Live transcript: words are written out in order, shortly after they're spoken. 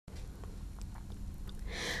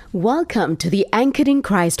Welcome to the Anchored in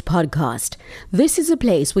Christ podcast. This is a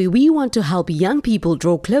place where we want to help young people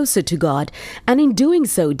draw closer to God and in doing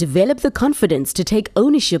so develop the confidence to take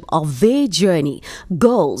ownership of their journey,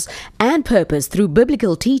 goals, and purpose through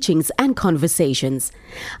biblical teachings and conversations.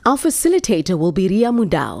 Our facilitator will be Ria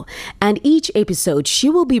Mudau, and each episode she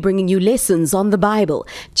will be bringing you lessons on the Bible,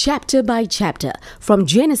 chapter by chapter, from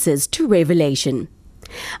Genesis to Revelation.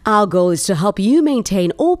 Our goal is to help you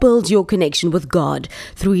maintain or build your connection with God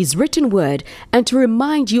through His written word and to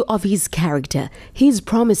remind you of His character, His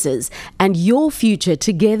promises, and your future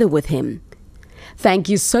together with Him. Thank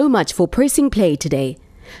you so much for pressing play today.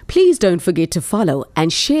 Please don't forget to follow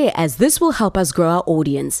and share, as this will help us grow our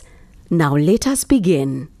audience. Now let us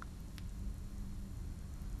begin.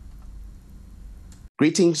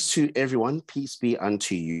 Greetings to everyone. Peace be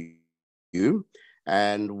unto you.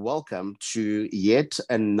 And welcome to yet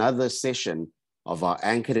another session of our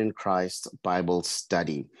Anchored in Christ Bible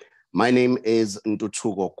study. My name is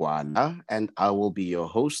Ntutugo Kwala, and I will be your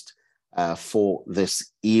host for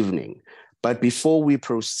this evening. But before we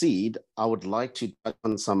proceed, I would like to touch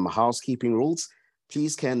on some housekeeping rules.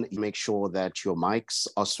 Please can you make sure that your mics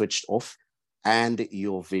are switched off and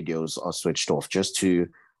your videos are switched off, just to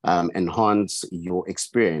enhance your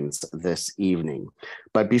experience this evening.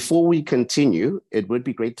 But before we continue, it would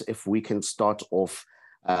be great if we can start off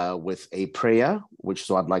with a prayer, which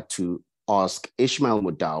so I'd like to ask Ishmael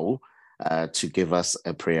Mudau to give us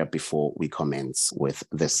a prayer before we commence with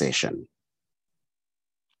the session.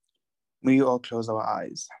 May you all close our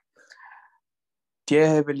eyes. Dear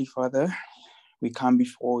Heavenly Father, we come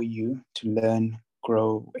before you to learn,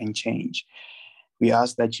 grow, and change. We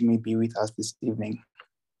ask that you may be with us this evening.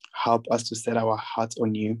 Help us to set our hearts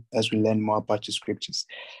on you as we learn more about your scriptures.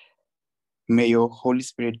 May your Holy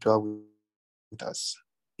Spirit dwell with us.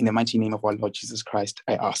 In the mighty name of our Lord Jesus Christ,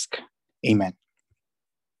 I ask. Amen.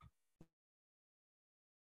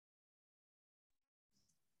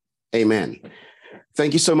 Amen.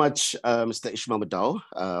 Thank you so much, Mr. Ishmael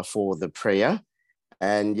Mudau, for the prayer.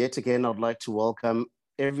 And yet again, I'd like to welcome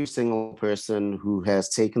every single person who has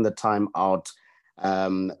taken the time out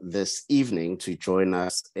this evening to join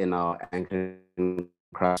us in our Anchored in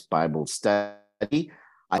Christ Bible study.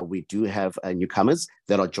 We do have newcomers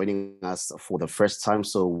that are joining us for the first time,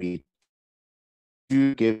 so we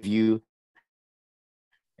do give you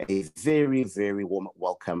a very, very warm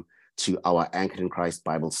welcome to our Anchored in Christ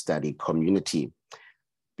Bible study community.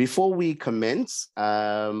 Before we commence,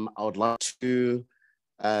 I would like to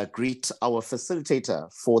greet our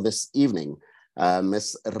facilitator for this evening,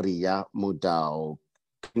 Miss Ria Mudau.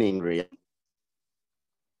 Good evening, Ria.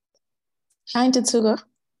 Hi, Tetsugo.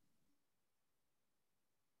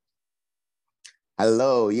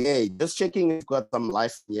 Hello. Yeah, just checking if we've got some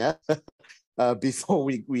life here before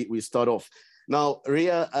we start off. Now,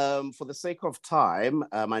 Ria, for the sake of time,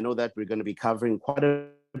 I know that we're going to be covering quite a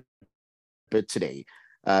bit today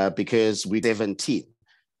because we're 17.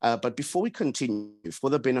 But before we continue, for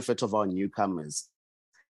the benefit of our newcomers,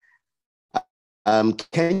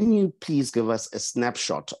 can you please give us a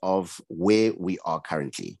snapshot of where we are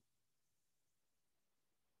currently?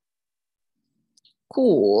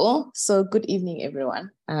 Cool. So good evening, everyone.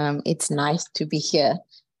 It's nice to be here.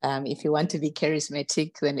 If you want to be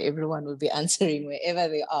charismatic, then everyone will be answering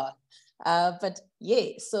wherever they are. But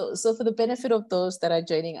yeah, so for the benefit of those that are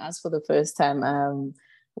joining us for the first time,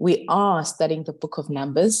 we are studying the book of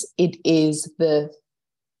Numbers. It is the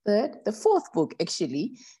fourth book,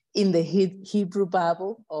 actually, in the Hebrew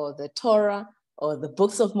Bible, or the Torah, or the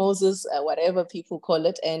books of Moses, whatever people call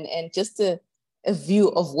it, and just a view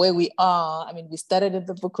of where we are. I mean, we started at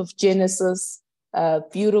the book of Genesis,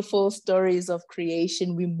 beautiful stories of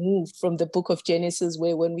creation. We moved from the book of Genesis,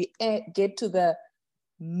 where when we get to the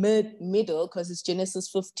middle, because it's Genesis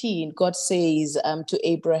 15, God says to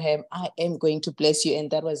Abraham, I am going to bless you.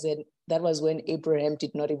 And that was when Abraham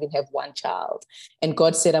did not even have one child. And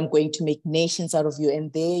God said, I'm going to make nations out of you.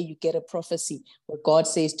 And there you get a prophecy where God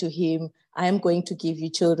says to him, I am going to give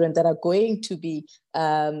you children that are going to be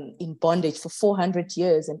in bondage for 400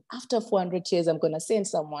 years. And after 400 years, I'm going to send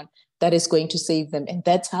someone that is going to save them. And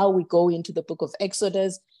that's how we go into the book of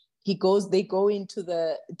Exodus. They go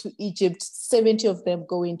to Egypt. 70 of them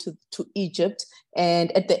go to Egypt.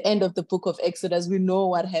 And at the end of the book of Exodus, we know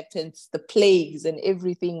what happens, the plagues and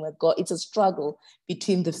everything with God. It's a struggle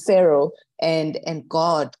between the Pharaoh and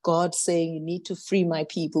God. God saying, you need to free my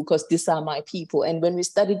people because these are my people. And when we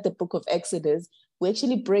studied the book of Exodus, we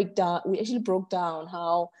actually broke down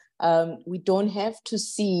how we don't have to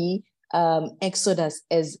see Exodus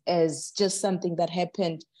as just something that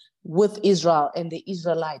happened with Israel and the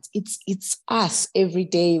Israelites. It's us every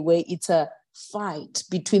day, where it's a fight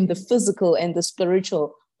between the physical and the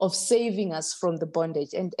spiritual of saving us from the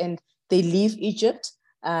bondage. And they leave Egypt.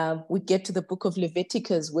 We get to the book of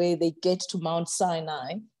Leviticus where they get to Mount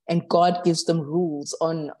Sinai and God gives them rules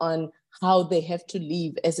on how they have to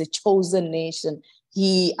live as a chosen nation.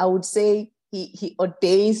 I would say he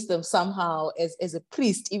ordains them somehow as a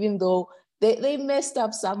priest, even though they messed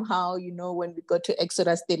up somehow. When we got to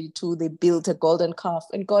Exodus 32, they built a golden calf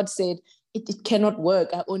and God said, it cannot work.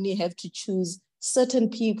 I only have to choose certain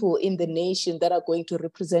people in the nation that are going to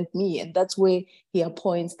represent me. And that's where he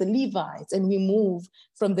appoints the Levites. And we move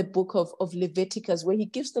from the book of Leviticus, where he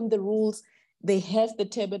gives them the rules. They have the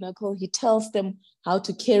tabernacle. He tells them how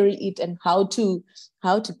to carry it and how to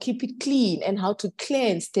keep it clean and how to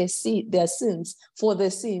cleanse their sins for their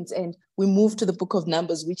sins. And we move to the book of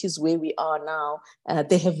Numbers, which is where we are now.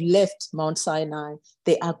 They have left Mount Sinai.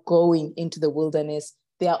 They are going into the wilderness.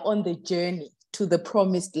 They are on the journey to the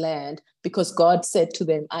promised land because God said to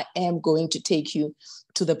them, I am going to take you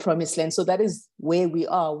to the promised land. So that is where we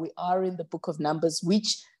are. We are in the book of Numbers,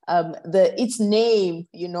 which its name,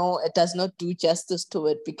 it does not do justice to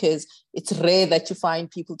it because it's rare that you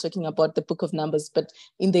find people talking about the book of Numbers. But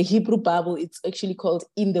in the Hebrew Bible, it's actually called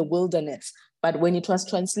In the Wilderness. But when it was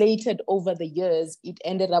translated over the years, it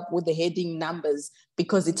ended up with the heading Numbers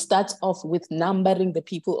because it starts off with numbering the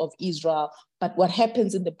people of Israel. But what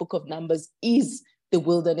happens in the book of Numbers is the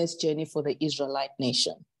wilderness journey for the Israelite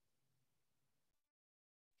nation.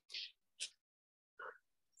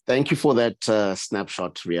 Thank you for that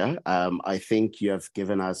snapshot, Ria. I think you have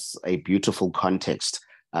given us a beautiful context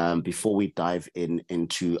before we dive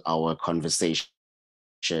into our conversation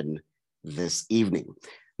this evening.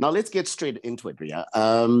 Now, let's get straight into it, Ria.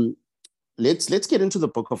 Let's get into the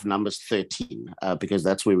book of Numbers 13, because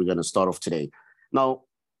that's where we're going to start off today. Now,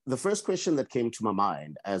 the first question that came to my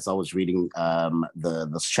mind as I was reading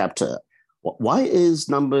this chapter, why is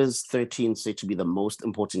Numbers 13 said to be the most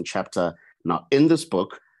important chapter now in this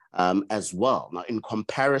book as well, now in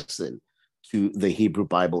comparison to the Hebrew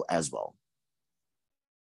Bible as well?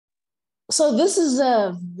 So this is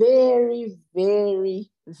a very, very,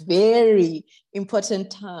 very important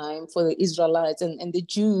time for the Israelites and the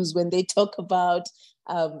Jews when they talk about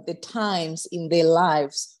the times in their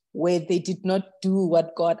lives where they did not do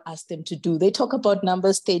what God asked them to do. They talk about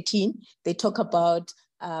Numbers 13. They talk about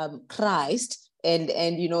Christ. And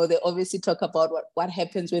they obviously talk about what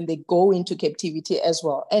happens when they go into captivity as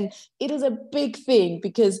well. And it is a big thing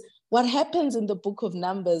because what happens in the book of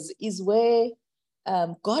Numbers is where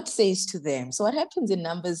God says to them. So what happens in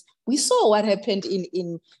Numbers, we saw what happened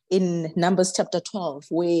in Numbers chapter 12,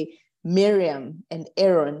 where Miriam and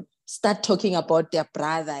Aaron start talking about their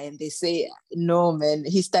brother and they say, no, man,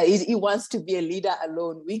 he wants to be a leader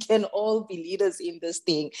alone. We can all be leaders in this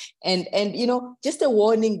thing. And just a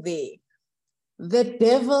warning there. The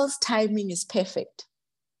devil's timing is perfect.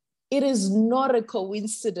 It is not a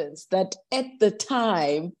coincidence that at the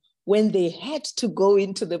time when they had to go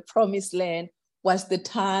into the promised land was the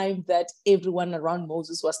time that everyone around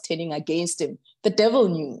Moses was turning against him. The devil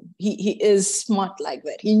knew. He is smart like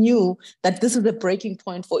that. He knew that this is a breaking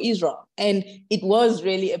point for Israel. And it was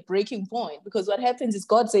really a breaking point because what happens is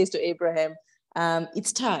God says to Abraham,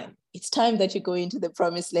 it's time. It's time that you go into the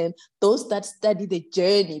promised land. Those that study the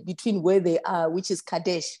journey between where they are, which is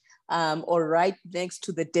Kadesh, or right next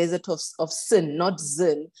to the desert of Sin, not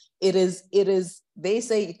Zin. It is, they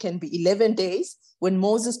say it can be 11 days. When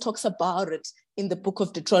Moses talks about it in the book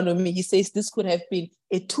of Deuteronomy, he says this could have been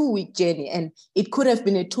a 2-week journey, and it could have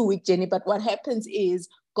been a 2-week journey. But what happens is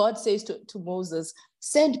God says to Moses,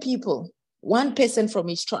 send people, one person from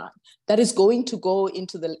each tribe that is going to go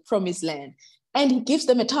into the promised land. And he gives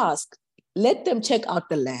them a task. Let them check out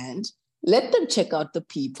the land. Let them check out the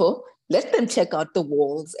people. Let them check out the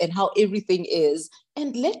walls and how everything is.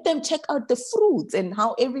 And let them check out the fruits and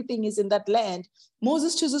how everything is in that land.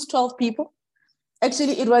 Moses chooses 12 people.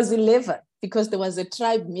 Actually, it was 11 because there was a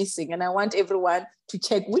tribe missing. And I want everyone to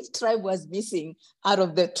check which tribe was missing out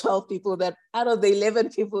of the 12 people out of the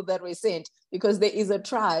 11 people that were sent, because there is a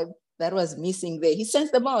tribe that was missing there. He sends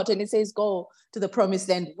them out and he says, go to the promised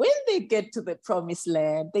land. When they get to the promised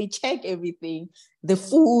land, they check everything. The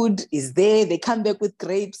food is there. They come back with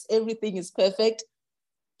grapes. Everything is perfect.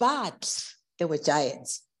 But there were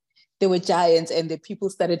giants. There were giants and the people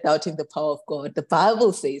started doubting the power of God. The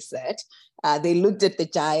Bible says that. They looked at the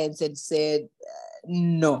giants and said,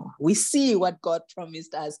 no, we see what God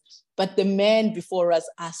promised us, but the men before us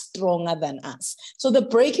are stronger than us. So the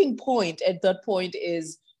breaking point at that point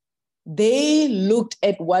is they looked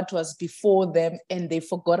at what was before them and they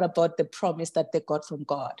forgot about the promise that they got from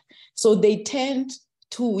God. So they turned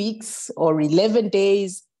 2 weeks or 11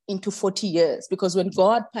 days into 40 years, because when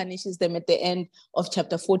God punishes them at the end of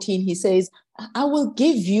chapter 14, he says, I will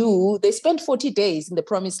give you, they spent 40 days in the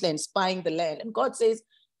promised land, spying the land. And God says,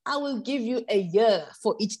 I will give you a year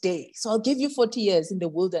for each day. So I'll give you 40 years in the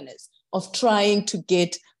wilderness of trying to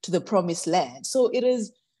get to the promised land. So it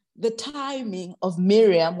is the timing of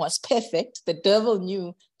Miriam was perfect. The devil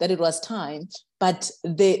knew that it was time, but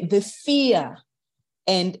the fear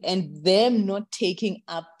and them not taking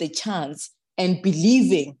up the chance and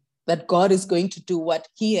believing that God is going to do what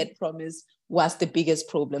he had promised was the biggest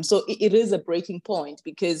problem. So it is a breaking point,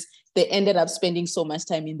 because they ended up spending so much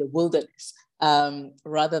time in the wilderness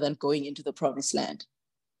rather than going into the promised land.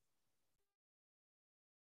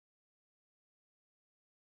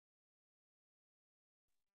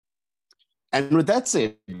 And with that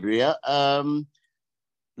said, Ria,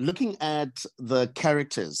 looking at the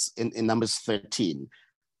characters in Numbers 13,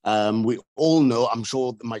 we all know, I'm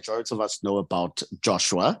sure the majority of us know about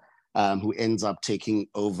Joshua, who ends up taking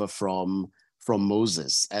over from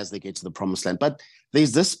Moses as they get to the promised land. But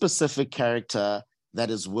there's this specific character that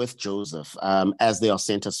is with Joseph as they are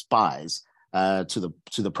sent as spies to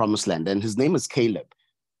the promised land. And his name is Caleb.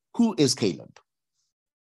 Who is Caleb?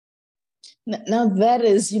 Now that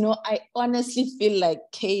is, I honestly feel like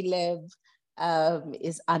Caleb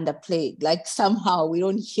is underplayed. Like somehow we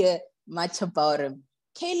don't hear much about him.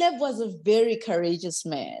 Caleb was a very courageous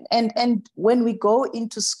man. And when we go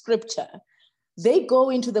into scripture, they go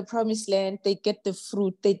into the promised land, they get the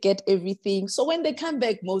fruit, they get everything. So when they come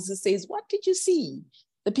back, Moses says, what did you see?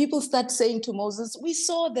 The people start saying to Moses, we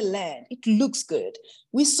saw the land. It looks good.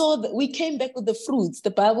 We came back with the fruits.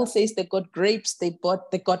 The Bible says they got grapes, they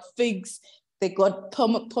got figs, they got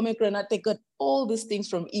pomegranate, they got all these things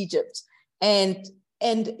from Egypt. And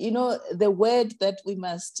the word that we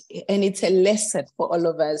must, and it's a lesson for all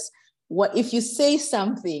of us. What if you say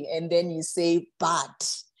something and then you say,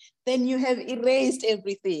 but, then you have erased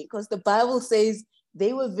everything, because the Bible says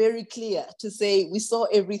they were very clear to say, we saw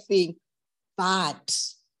everything, but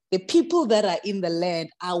the people that are in the land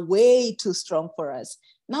are way too strong for us.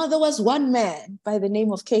 Now, there was one man by the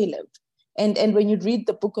name of Caleb. And when you read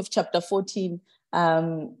the book of chapter 14,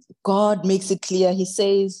 God makes it clear. He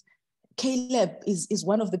says, Caleb is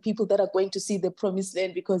one of the people that are going to see the promised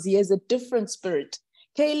land because he has a different spirit.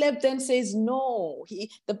 Caleb then says, no,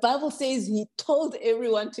 the Bible says he told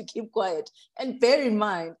everyone to keep quiet. And bear in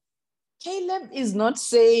mind, Caleb is not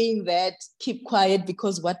saying that keep quiet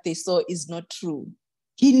because what they saw is not true.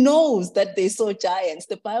 He knows that they saw giants.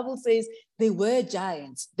 The Bible says they were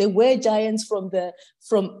giants. They were giants from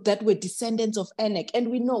that were descendants of Anak.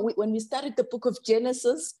 And we know when we started the book of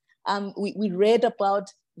Genesis, we read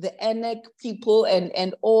about the Anak people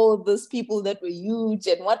and all those people that were huge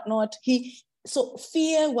and whatnot. So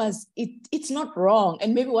fear it's not wrong.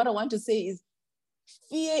 And maybe what I want to say is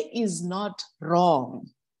fear is not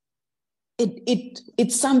wrong.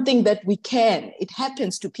 It's something that it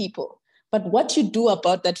happens to people. But what you do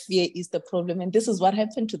about that fear is the problem. And this is what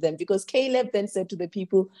happened to them, because Caleb then said to the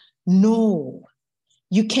people, no,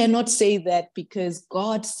 you cannot say that because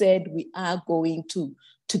God said we are going to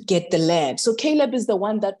get the land. So Caleb is the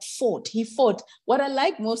one that fought. He fought. What I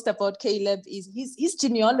like most about Caleb is his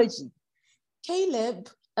genealogy. Caleb,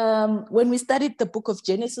 when we studied the book of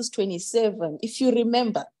Genesis 27, if you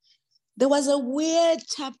remember, there was a weird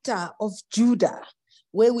chapter of Judah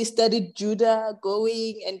where we studied Judah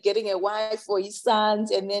going and getting a wife for his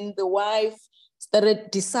sons. And then the wife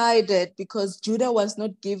decided because Judah was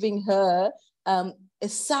not giving her a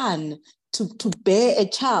son to bear a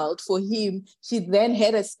child for him, she then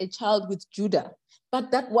had a child with Judah.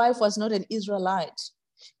 But that wife was not an Israelite.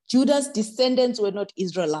 Judah's descendants were not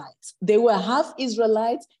Israelites. They were half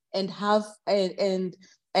Israelites and half and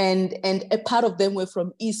a part of them were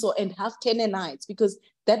from Esau and half Canaanites, because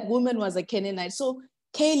that woman was a Canaanite. So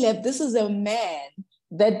Caleb, this is a man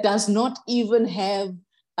that does not even have,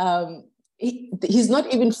 he's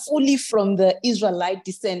not even fully from the Israelite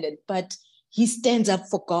descendant, but he stands up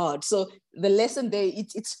for God. So the lesson there,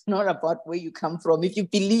 it's not about where you come from. If you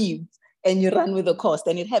believe and you run with the cause,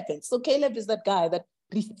 then it happens. So Caleb is that guy that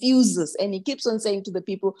refuses, and he keeps on saying to the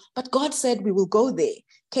people, but God said we will go there.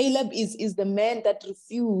 Caleb is the man that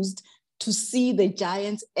refused to see the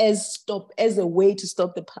giants as a way to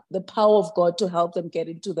stop the power of God to help them get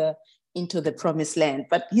into the promised land.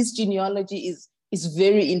 But his genealogy is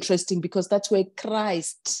very interesting because that's where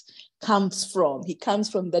Christ comes from. He comes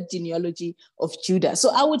from that genealogy of Judah.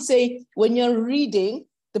 So I would say when you're reading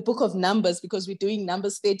the book of Numbers, because we're doing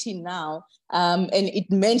Numbers 13 now, and it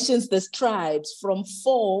mentions the tribes from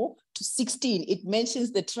 4 to 16, it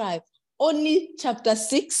mentions the tribe. Only chapter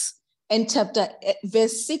 6 And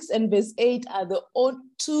verse 6 and verse 8 are the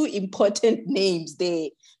two important names there.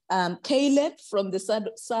 Caleb from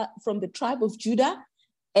the tribe of Judah,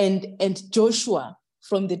 and Joshua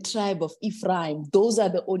from the tribe of Ephraim. Those are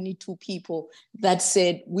the only two people that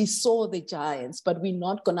said, we saw the giants, but we're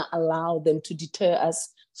not going to allow them to deter us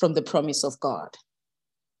from the promise of God.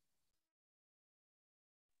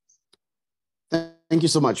 Thank you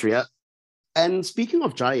so much, Ria. And speaking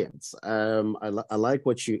of giants, I like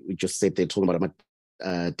what you just said. They're talking about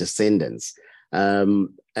descendants.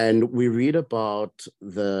 And we read about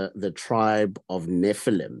the tribe of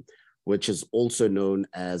Nephilim, which is also known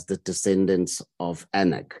as the descendants of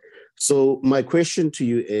Anak. So my question to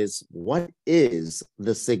you is, what is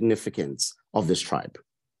the significance of this tribe?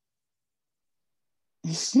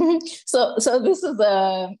 So this is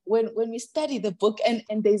when we study the book, and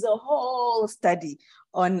there's a whole study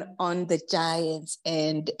on the giants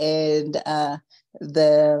and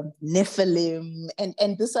the Nephilim,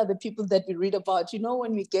 and these are the people that we read about. You know,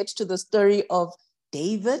 when we get to the story of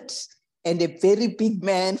David and a very big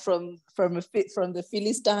man from the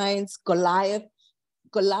Philistines, Goliath.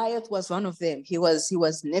 Goliath was one of them. He was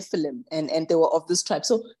Nephilim, and they were of this tribe.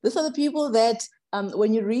 So these are the people that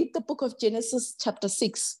when you read the book of Genesis, chapter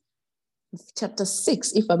 6,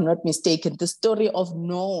 if I'm not mistaken, the story of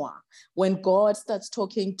Noah, when God starts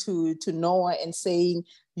talking to Noah and saying,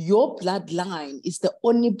 your bloodline is the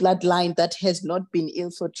only bloodline that has not been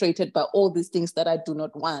infiltrated by all these things that I do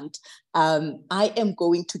not want. I am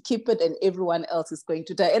going to keep it, and everyone else is going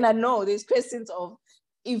to die. And I know there's questions of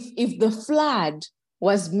if the flood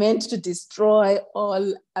was meant to destroy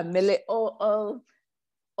all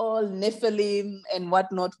Nephilim and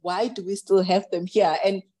whatnot, why do we still have them here?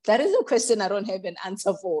 And that is a question I don't have an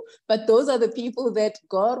answer for. But those are the people that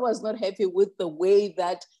God was not happy with the way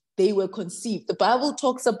that they were conceived. The Bible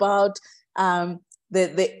talks about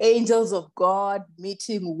the angels of God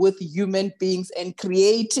meeting with human beings and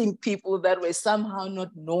creating people that were somehow not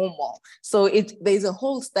normal. So there's a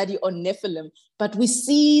whole study on Nephilim, but we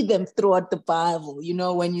see them throughout the Bible. You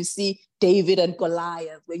know, when you see David and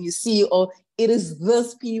Goliath, when you see, it is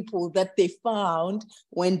those people that they found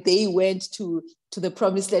when they went to the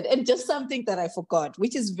promised land. And just something that I forgot,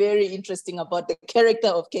 which is very interesting about the character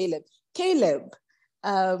of Caleb. Caleb,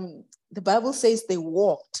 the Bible says they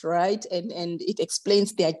walked, right? And it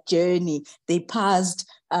explains their journey. They passed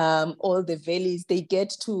all the valleys. They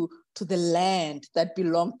get to the land that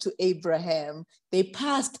belonged to Abraham. They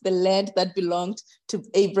passed the land that belonged to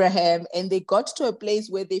Abraham, and they got to a place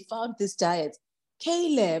where they found these giants.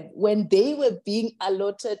 Caleb, when they were being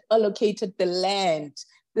allocated the land,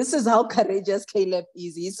 this is how courageous Caleb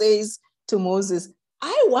is. He says to Moses,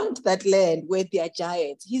 I want that land where there are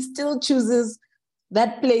giants. He still chooses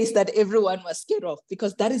that place that everyone was scared of,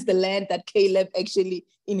 because that is the land that Caleb actually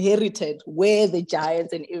inherited, where the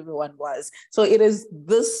giants and everyone was. So it is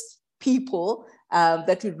this people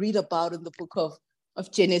that we read about in the book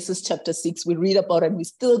of Genesis chapter 6. We read about, and we're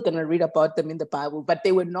still going to read about them in the Bible, but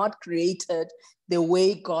they were not created the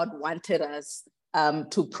way God wanted us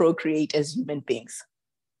to procreate as human beings.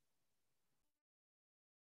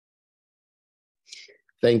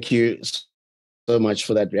 Thank you so much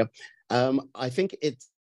for that, Ria. I think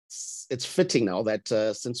it's fitting now that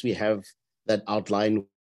since we have that outline,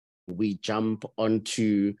 we jump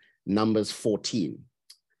onto Numbers 14.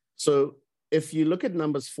 So if you look at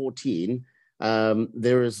Numbers 14,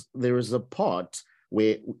 there is a part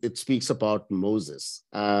where it speaks about Moses,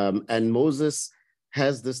 and Moses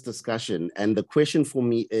has this discussion. And the question for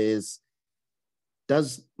me is,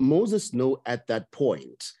 does Moses know at that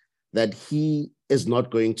point that he is not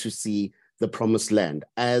going to see the promised land,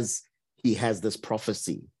 as he has this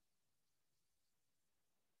prophecy?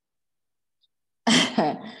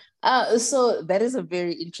 So that is a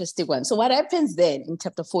very interesting one. So what happens then in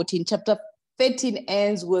chapter 14? Chapter 13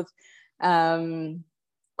 ends with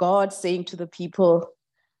God saying to the people,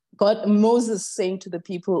 Moses saying to the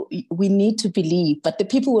people, we need to believe. But the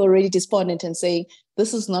people were already despondent and saying,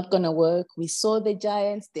 this is not going to work. We saw the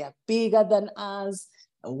giants. They are bigger than us.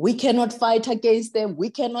 We cannot fight against them.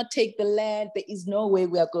 We cannot take the land. There is no way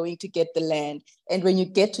we are going to get the land. And when you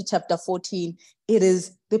get to chapter 14, it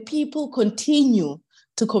is the people continue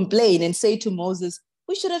to complain and say to Moses,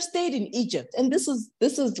 we should have stayed in Egypt. And this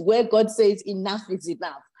is where God says, enough is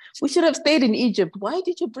enough. We should have stayed in Egypt. Why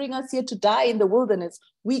did you bring us here to die in the wilderness?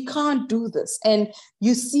 We can't do this. And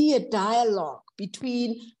you see a dialogue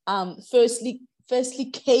between firstly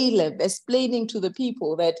Caleb explaining to the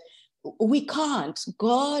people that we can't.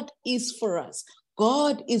 God is for us.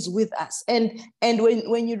 God is with us. And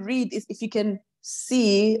when you read, if you can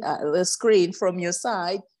see the screen from your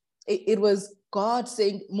side, it was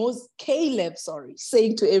Caleb,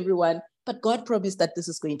 saying to everyone, but God promised that this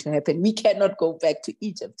is going to happen. We cannot go back to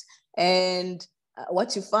Egypt. And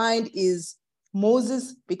what you find is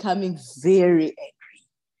Moses becoming very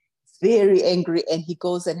angry, and he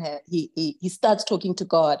goes and he starts talking to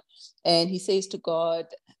God, and he says to God,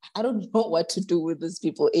 I don't know what to do with these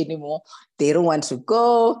people anymore. They don't want to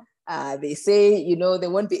go. They say, they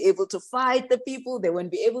won't be able to fight the people. They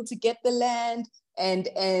won't be able to get the land.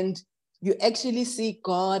 And you actually see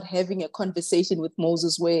God having a conversation with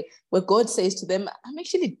Moses where God says to them, I'm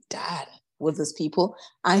actually done with these people.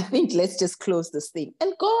 I think let's just close this thing.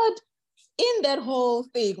 And God, in that whole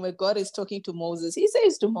thing where God is talking to Moses, he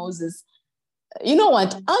says to Moses, you know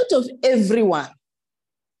what? Out of everyone,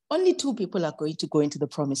 only 2 people are going to go into the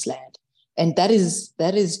promised land. And that is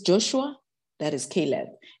Joshua, that is Caleb.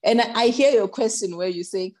 And I hear your question where you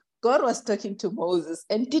say, God was talking to Moses.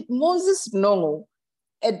 And did Moses know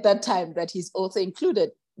at that time that he's also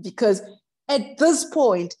included? Because at this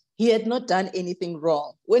point, he had not done anything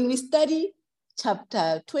wrong. When we study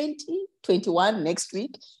chapter 20, 21 next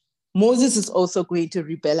week, Moses is also going to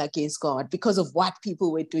rebel against God because of what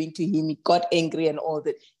people were doing to him. He got angry and all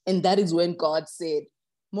that. And that is when God said,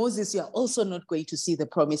 Moses, you are also not going to see the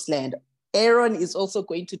promised land. Aaron is also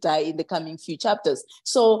going to die in the coming few chapters.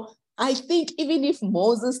 So I think even if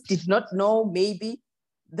Moses did not know, maybe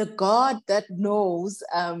the God that knows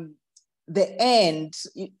the end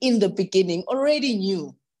in the beginning already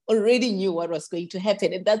knew what was going to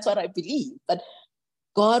happen. And that's what I believe. But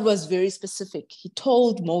God was very specific. He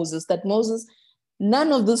told Moses that Moses,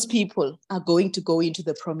 none of those people are going to go into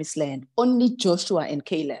the promised land, only Joshua and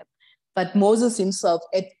Caleb. But Moses himself,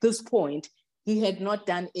 at this point, he had not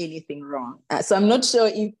done anything wrong. So I'm not sure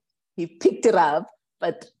if he picked it up,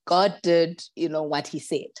 but God did, what he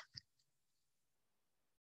said.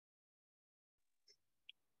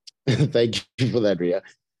 Thank you for that, Ria.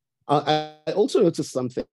 I also noticed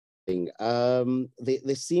something.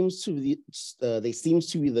 There seems to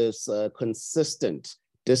be this consistent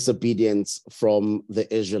disobedience from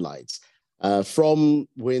the Israelites, from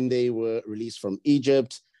when they were released from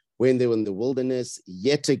Egypt, when they were in the wilderness.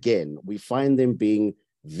 Yet again, we find them being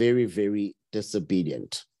very, very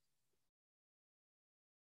disobedient.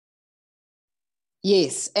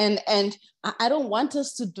 Yes, and I don't want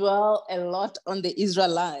us to dwell a lot on the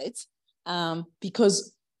Israelites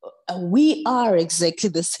because we are exactly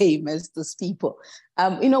the same as those people.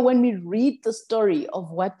 When we read the story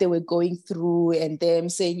of what they were going through and them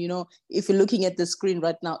saying, if you're looking at the screen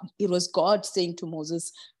right now, it was God saying to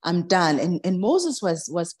Moses, I'm done. And Moses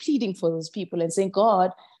was pleading for those people and saying,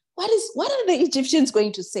 God, what are the Egyptians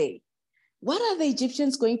going to say? What are the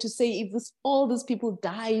Egyptians going to say if all these people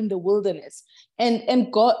die in the wilderness? And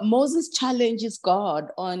Moses challenges God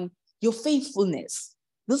on your faithfulness.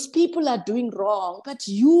 These people are doing wrong, but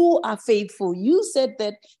you are faithful. You said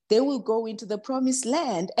that they will go into the promised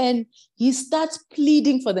land. And he starts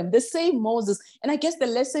pleading for them, the same Moses. And I guess the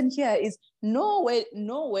lesson here is know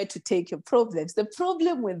where to take your problems. The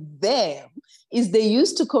problem with them is they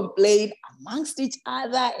used to complain amongst each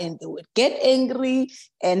other and they would get angry.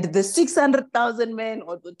 And the 600,000 men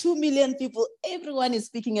or the 2 million people, everyone is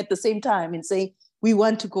speaking at the same time and saying, we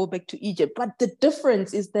want to go back to Egypt. But the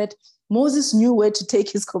difference is that Moses knew where to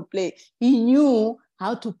take his complaint. He knew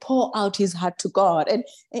how to pour out his heart to God. And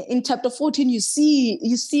in chapter 14, you see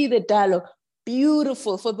the dialogue.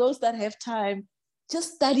 Beautiful. For those that have time,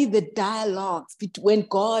 just study the dialogues when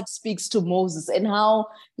God speaks to Moses and how,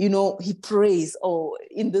 he prays, or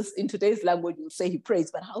in today's language, we'll say he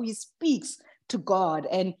prays, but how he speaks to God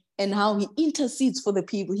and how he intercedes for the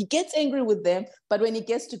people. He gets angry with them, but when he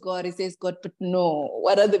gets to God, he says, God, but no,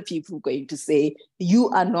 what are the people going to say? You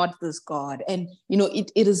are not this God. And,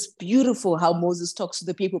 it is beautiful how Moses talks to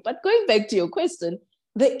the people. But going back to your question,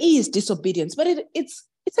 there is disobedience, but it's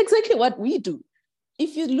exactly what we do.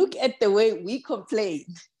 If you look at the way we complain,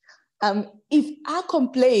 if our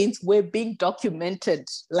complaints were being documented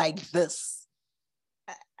like this,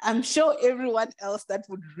 I'm sure everyone else that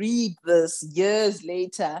would read this years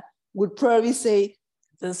later would probably say,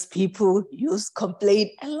 these people complain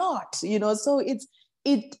a lot, so it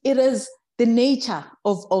is the nature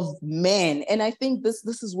of man. And I think this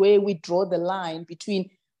is where we draw the line between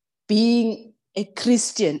being a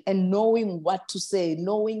Christian and knowing what to say,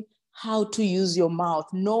 knowing how to use your mouth,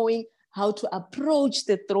 knowing how to approach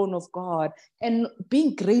the throne of God, and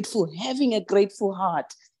being grateful, having a grateful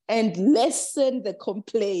heart, and lessen the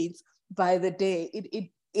complaints by the day.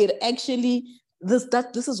 It actually,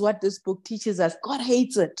 this is what this book teaches us. God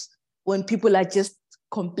hates it when people are just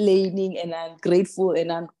complaining and ungrateful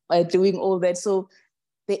and are doing all that. So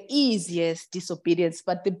there is, yes, disobedience,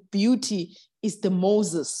 but the beauty is the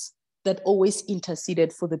Moses that always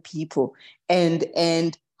interceded for the people,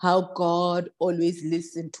 and how God always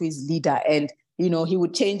listened to his leader. And, you know, he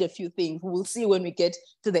would change a few things. We'll see when we get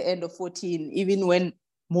to the end of 14, even when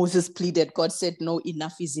Moses pleaded, God said, no,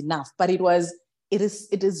 enough is enough. But it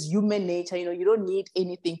is human nature. You know, you don't need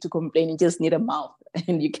anything to complain. You just need a mouth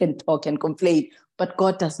and you can talk and complain. But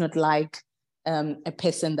God does not like a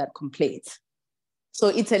person that complains. So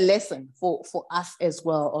it's a lesson for us as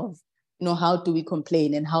well of, you know, how do we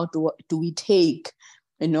complain and how do we take,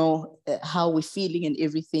 you know, how we're feeling and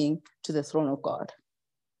everything to the throne of God.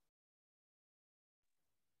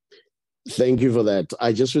 Thank you for that.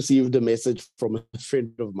 I just received a message from a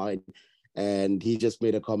friend of mine, and he just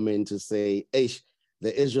made a comment to say, Eish,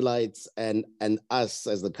 the Israelites and us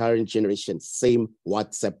as the current generation, same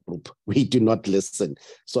WhatsApp group. We do not listen.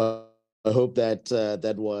 So I hope that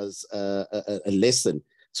that was a lesson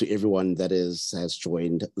to everyone that has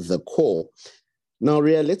joined the call. Now,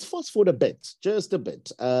 Ria, let's fast forward a bit, just a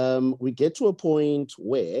bit. We get to a point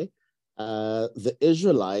where the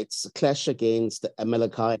Israelites clash against the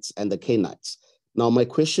Amalekites and the Canaanites. Now, my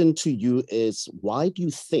question to you is, why do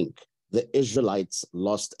you think the Israelites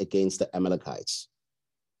lost against the Amalekites?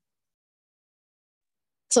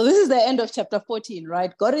 So this is the end of chapter 14,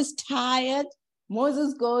 right? God is tired.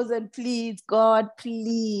 Moses goes and pleads, God,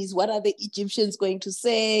 please, what are the Egyptians going to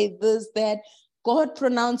say? This, that. God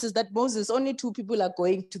pronounces that Moses, only 2 people are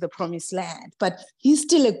going to the promised land, but he's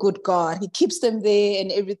still a good God. He keeps them there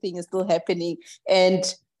and everything is still happening. And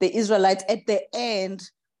the Israelites, at the end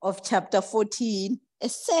of chapter 14, a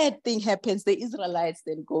sad thing happens. The Israelites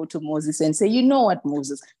then go to Moses and say, you know what,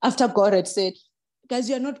 Moses, after God had said, guys,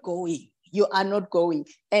 you're not going. You are not going.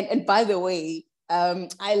 And by the way,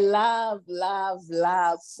 I love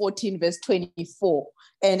 14 verse 24.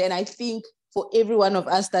 And I think for every one of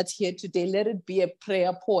us that's here today, let it be a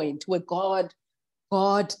prayer point where God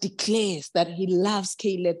declares that he loves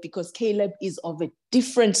Caleb because Caleb is of a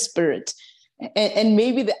different spirit. And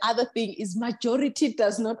maybe the other thing is majority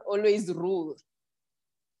does not always rule.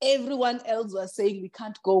 Everyone else was saying we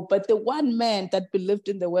can't go, but the one man that believed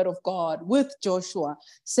in the word of God with Joshua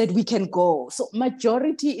said we can go. So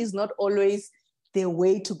majority is not always the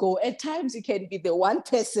way to go. At times you can be the one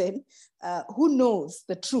person who knows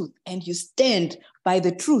the truth and you stand by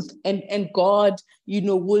the truth, and God, you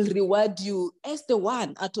know, will reward you as the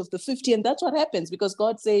one out of the 50. And that's what happens because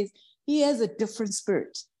God says he has a different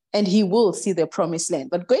spirit and he will see the promised land.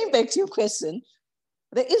 But going back to your question,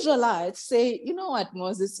 the Israelites say, you know what,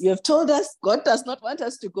 Moses, you have told us God does not want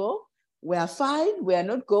us to go. We are fine. We are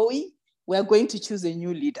not going. We are going to choose a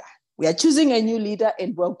new leader. We are choosing a new leader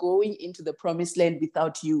and we're going into the promised land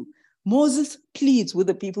without you. Moses pleads with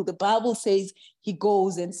the people. The Bible says he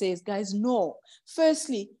goes and says, guys, no.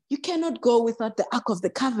 Firstly, you cannot go without the Ark of the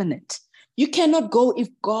Covenant. You cannot go if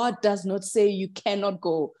God does not say you cannot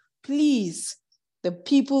go. Please, the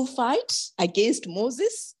people fight against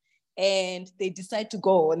Moses and they decide to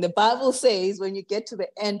go. And the Bible says when you get to the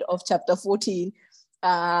end of chapter 14,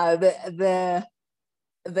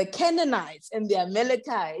 the Canaanites and the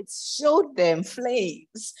Amalekites showed them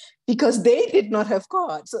flames because they did not have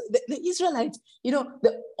God. So the Israelites, you know,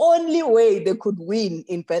 the only way they could win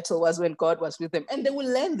in battle was when God was with them. And they will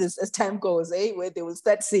learn this as time goes, where they will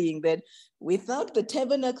start seeing that without the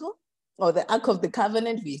tabernacle or the Ark of the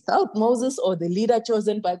Covenant, without Moses or the leader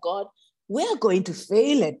chosen by God, we're going to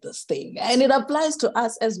fail at this thing. And it applies to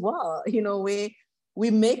us as well. You know, we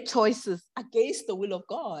make choices against the will of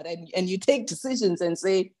God, and you take decisions and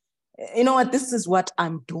say, you know what, this is what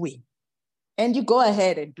I'm doing. And you go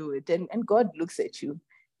ahead and do it. And God looks at you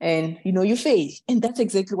and, you know, you fail. And that's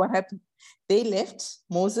exactly what happened. They left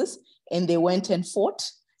Moses and they went and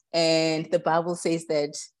fought. And the Bible says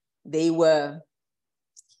that they were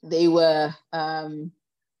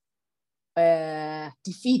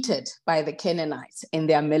defeated by the Canaanites and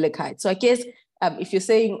the Amalekites. So I guess if you're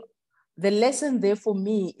saying, the lesson there for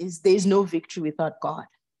me is there's no victory without God.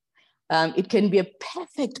 It can be a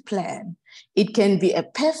perfect plan. It can be a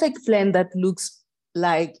perfect plan that looks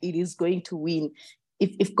like it is going to win.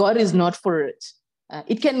 If God is not for it,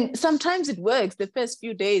 sometimes it works the first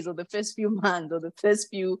few days or the first few months or the first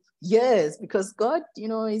few years because God, you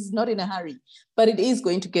know, is not in a hurry. But it is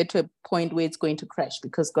going to get to a point where it's going to crash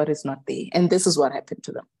because God is not there. And this is what happened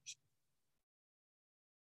to them.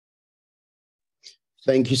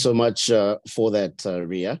 Thank you so much for that,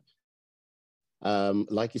 Ria.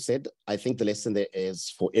 Like you said, I think the lesson there is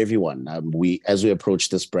for everyone. As we approach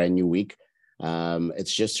this brand new week,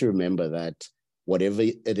 it's just to remember that whatever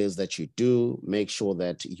it is that you do, make sure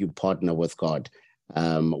that you partner with God.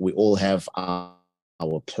 We all have our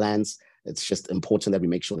plans. It's just important that we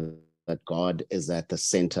make sure God is at the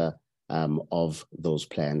center of those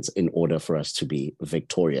plans in order for us to be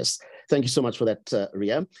victorious. Thank you so much for that,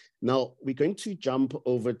 Ria. Now, we're going to jump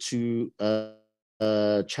over to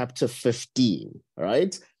chapter 15, all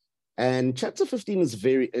right? And chapter 15 is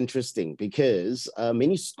very interesting because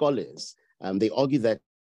many scholars, they argue that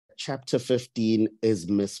chapter 15 is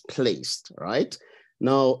misplaced, right?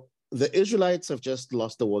 Now, the Israelites have just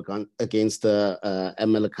lost the war against the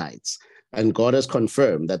Amalekites, and God has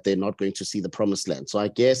confirmed that they're not going to see the promised land. So I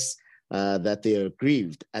guess that they are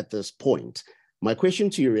grieved at this point. My question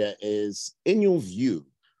to you, Ria, is, in your view,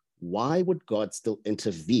 why would God still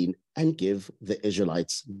intervene and give the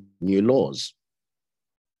Israelites new laws?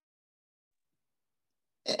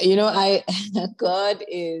 You know, God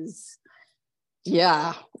is,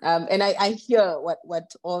 yeah. And I hear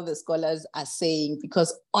what all the scholars are saying,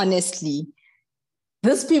 because honestly,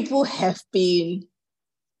 these people have been,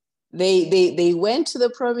 they went to the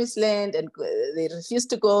promised land and they refused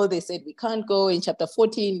to go. They said, we can't go. In chapter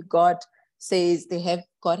 14, God has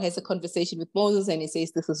a conversation with Moses, and he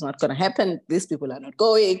says, this is not going to happen. These people are not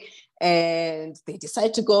going. And they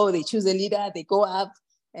decide to go. They choose a leader. They go up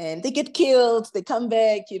and they get killed. They come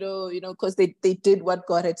back, because they did what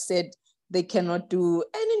God had said they cannot do.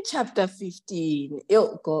 And in chapter 15,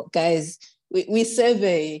 guys, we serve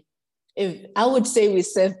I would say we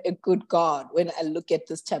serve a good God when I look at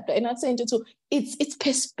this chapter. And I'm saying to it's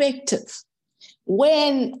perspective.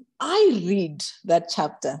 When I read that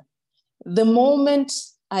chapter, the moment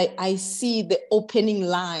I see the opening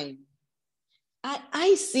line,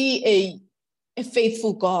 I see a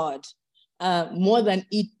faithful God more than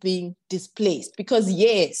it being displaced. Because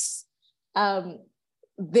yes,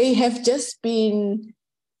 they have just been,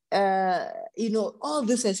 all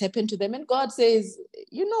this has happened to them. And God says,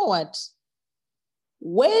 you know what?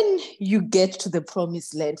 When you get to the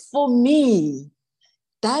promised land, for me,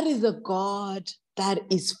 that is a God that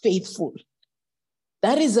is faithful.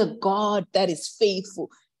 That is a God that is faithful.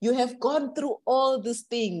 You have gone through all these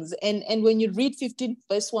things. And when you read 15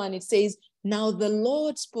 verse 1, it says, now the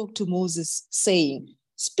Lord spoke to Moses, saying,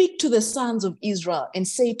 speak to the sons of Israel and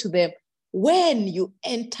say to them, when you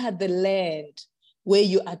enter the land where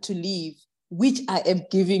you are to live, which I am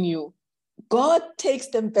giving you, God takes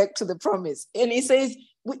them back to the promise. And he says,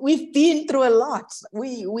 we've been through a lot.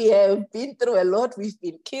 We have been through a lot. We've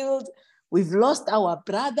been killed. We've lost our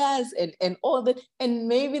brothers and all that. And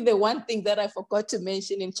maybe the one thing that I forgot to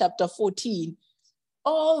mention in chapter 14,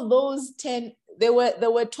 all those 10, there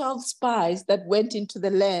were 12 spies that went into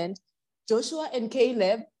the land. Joshua and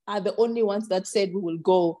Caleb are the only ones that said we will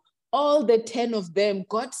go. All the 10 of them,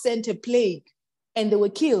 God sent a plague and they were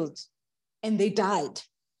killed and they died.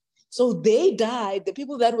 So they died. The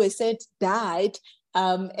people that were sent died.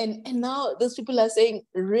 And now those people are saying,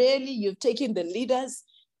 really, you've taken the leaders?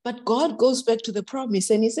 But God goes back to the promise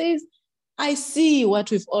and he says, I see what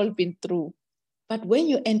we've all been through. But when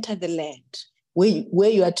you enter the land where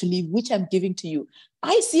you are to live, which I'm giving to you,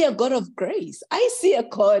 I see a God of grace. I see a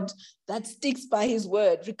God that sticks by his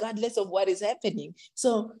word, regardless of what is happening.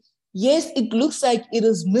 So yes, it looks like it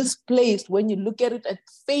is misplaced when you look at it at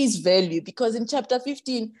face value, because in chapter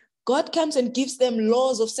 15, God comes and gives them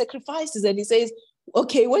laws of sacrifices. And he says,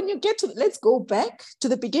 okay, when you get to, let's go back to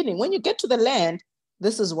the beginning. When you get to the land,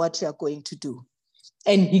 this is what you're going to do.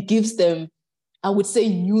 And he gives them, I would say,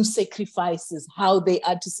 new sacrifices, how they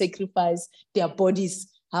are to sacrifice their bodies,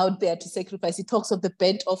 how they are to sacrifice. He talks of the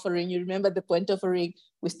burnt offering. You remember the burnt offering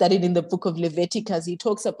we studied in the book of Leviticus. He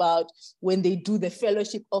talks about when they do the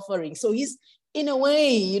fellowship offering. So he's, in a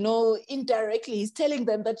way, indirectly, he's telling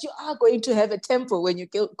them that you are going to have a temple when you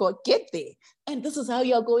get there. And this is how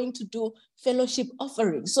you're going to do fellowship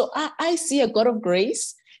offering. So I see a God of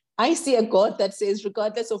grace. I see a God that says,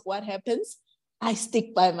 regardless of what happens, I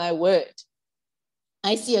stick by my word.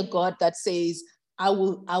 I see a God that says, I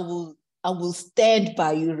will stand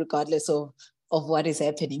by you regardless of what is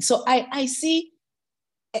happening. So I see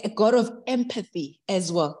a God of empathy as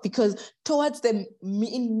well, because towards them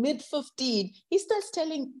in mid-15,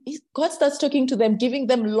 God starts talking to them, giving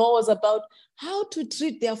them laws about how to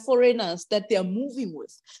treat their foreigners that they're moving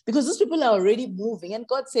with, because these people are already moving. And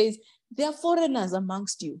God says, there are foreigners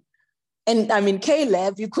amongst you. And I mean,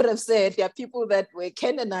 Caleb, you could have said there are people that were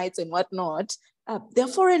Canaanites and whatnot. There are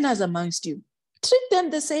foreigners amongst you. Treat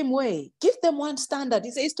them the same way. Give them one standard.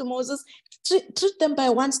 He says to Moses, treat them by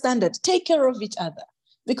one standard. Take care of each other,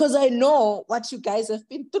 because I know what you guys have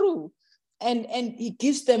been through. And he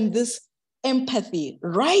gives them this empathy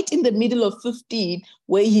right in the middle of 15,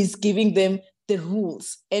 where he's giving them the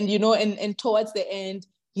rules. And, and towards the end,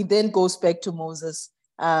 he then goes back to Moses.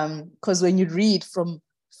 Because when you read from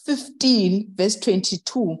 15, verse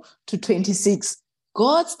 22 to 26,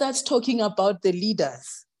 God starts talking about the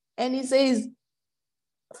leaders. And he says,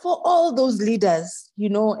 for all those leaders,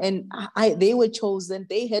 and they were chosen,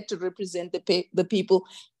 they had to represent the people.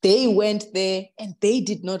 They went there and they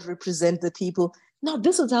did not represent the people. Now,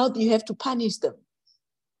 this is how you have to punish them.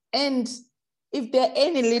 And if there are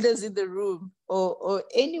any leaders in the room or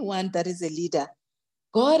anyone that is a leader,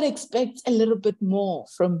 God expects a little bit more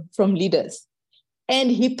from leaders. And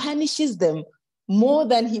he punishes them more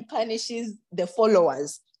than he punishes the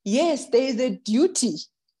followers. Yes, there is a duty.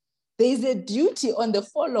 There is a duty on the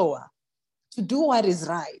follower to do what is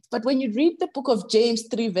right. But when you read the book of James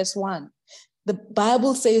 3, verse 1, the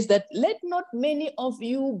Bible says that let not many of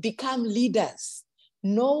you become leaders,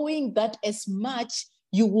 knowing that as much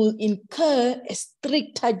you will incur a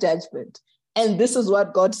stricter judgment. And this is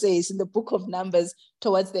what God says in the book of Numbers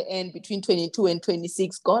towards the end, between 22 and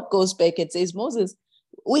 26. God goes back and says, Moses,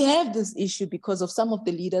 we have this issue because of some of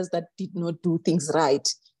the leaders that did not do things right.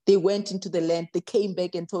 They went into the land, they came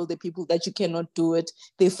back and told the people that you cannot do it.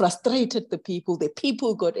 They frustrated the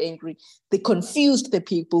people got angry, they confused the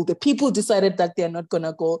people decided that they're not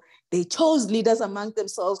gonna go. They chose leaders among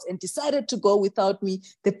themselves and decided to go without me.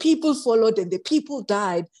 The people followed and the people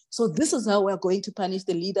died. So this is how we're going to punish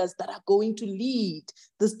the leaders that are going to lead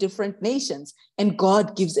these different nations. And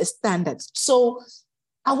God gives a standard. So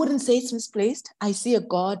I wouldn't say it's misplaced. I see a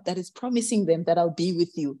God that is promising them that I'll be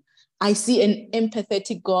with you. I see an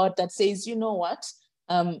empathetic God that says, you know what?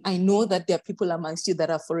 I know that there are people amongst you that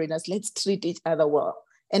are foreigners. Let's treat each other well.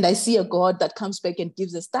 And I see a God that comes back and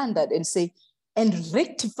gives a standard and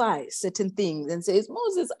rectifies certain things and says,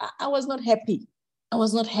 Moses, I was not happy. I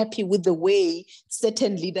was not happy with the way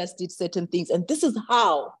certain leaders did certain things. And this is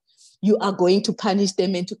how you are going to punish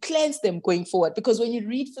them and to cleanse them going forward. Because when you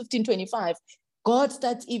read 15:25, God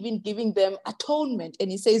starts even giving them atonement. And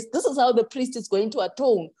he says, this is how the priest is going to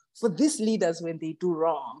atone for these leaders when they do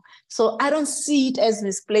wrong. So I don't see it as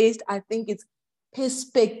misplaced. I think it's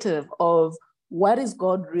perspective of what is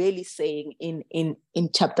God really saying in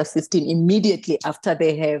chapter 15, immediately after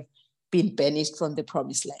they have been banished from the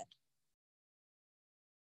promised land.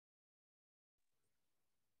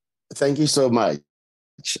 Thank you so much.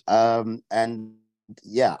 And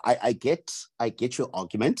yeah, I get your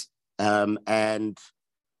argument. And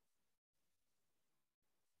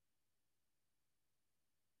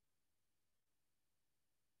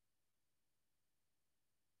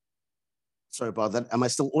sorry about that. Am I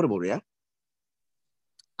still audible, Ria?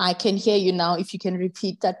 I can hear you now. If you can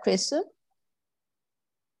repeat that question.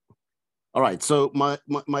 All right. So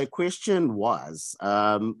my question was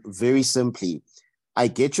very simply, I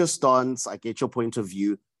get your stance, I get your point of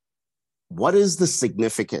view. What is the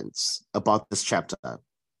significance about this chapter?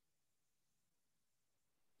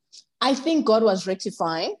 I think God was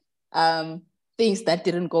rectifying things that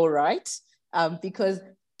didn't go right, because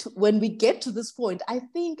when we get to this point, I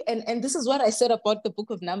think, and this is what I said about the book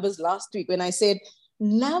of Numbers last week, when I said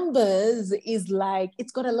Numbers is like,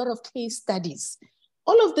 it's got a lot of case studies.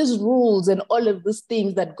 All of these rules and all of these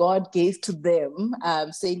things that God gave to them,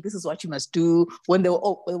 saying this is what you must do, when they were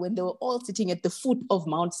all sitting at the foot of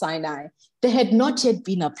Mount Sinai, they had not yet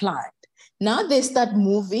been applied. Now they start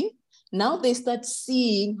moving. Now they start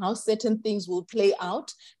seeing how certain things will play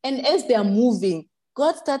out. And as they're moving,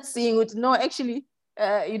 God starts seeing it. No, actually,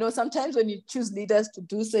 sometimes when you choose leaders to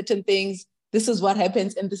do certain things, this is what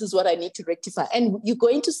happens and this is what I need to rectify. And you're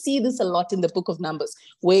going to see this a lot in the book of Numbers,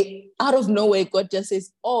 where out of nowhere, God just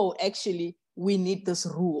says, oh, actually, we need this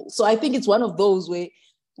rule. So I think it's one of those where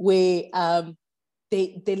the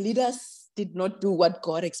leaders did not do what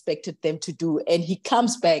God expected them to do. And he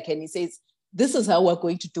comes back and he says, this is how we're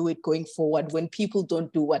going to do it going forward when people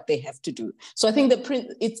don't do what they have to do. So I think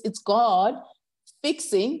it's God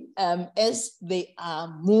fixing as they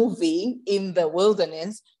are moving in the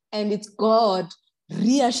wilderness, and it's God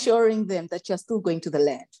reassuring them that you're still going to the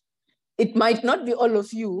land. It might not be all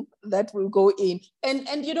of you that will go in. And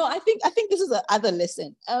I think this is the other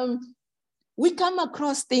lesson. We come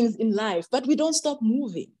across things in life, but we don't stop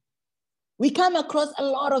moving. We come across a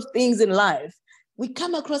lot of things in life. We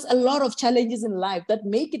come across a lot of challenges in life that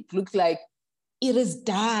make it look like it is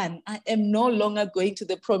done. I am no longer going to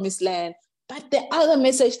the promised land. But the other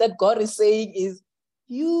message that God is saying is,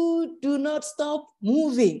 you do not stop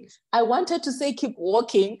moving. I wanted to say keep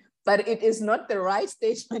walking, but it is not the right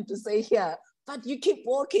statement to say here. But you keep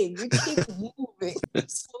walking, you keep moving.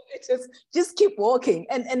 So it is just keep walking.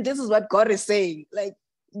 And this is what God is saying. Like,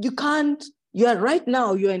 you're right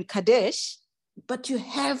now, you're in Kadesh, but you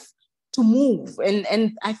have to move.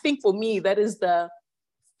 And I think for me, that is the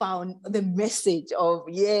message of,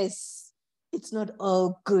 yes, it's not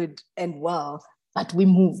all good and well, but we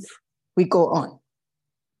move, we go on.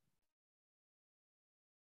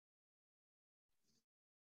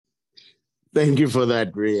 Thank you for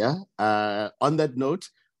that, Ria. On that note,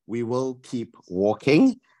 we will keep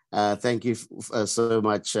walking. Thank you so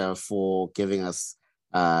much for giving us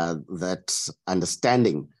that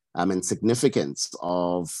understanding and significance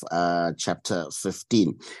of chapter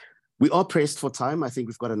 15. We are pressed for time. I think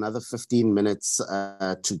we've got another 15 minutes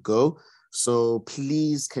to go. So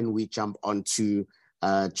please, can we jump on to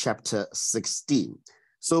chapter 16?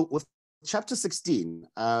 So with chapter 16,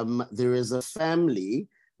 there is a family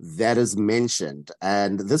that is mentioned.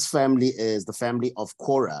 And this family is the family of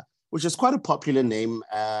Korah, which is quite a popular name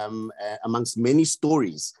amongst many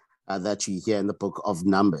stories that you hear in the book of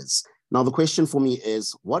Numbers. Now, the question for me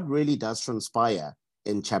is, what really does transpire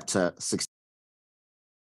in chapter 16?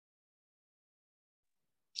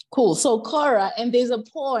 Cool. So Korah, and there's a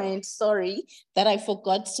point, sorry, that I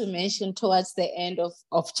forgot to mention towards the end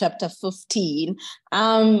of chapter 15,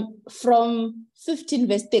 from 15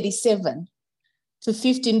 verse 37 to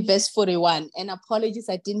 15 verse 41. And apologies,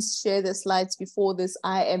 I didn't share the slides before this.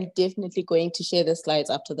 I am definitely going to share the slides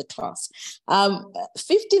after the class.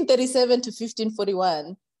 1537 to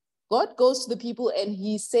 1541, God goes to the people and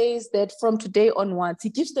he says that from today onwards, he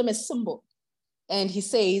gives them a symbol. And he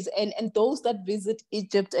says, and those that visit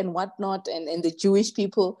Egypt and whatnot, and the Jewish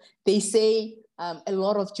people, they say a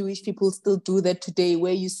lot of Jewish people still do that today,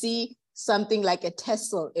 where you see something like a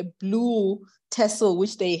tassel, a blue tassel,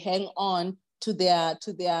 which they hang on to their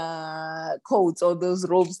coats or those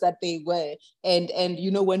robes that they wear. And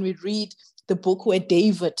you know, when we read the book where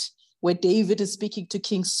David is speaking to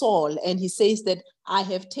King Saul, and he says that I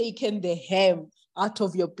have taken the hem out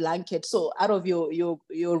of your blanket, so out of your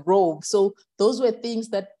robe. So those were things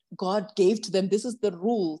that God gave to them. This is the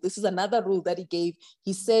rule. This is another rule that he gave.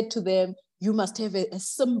 He said to them, you must have a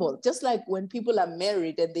symbol, just like when people are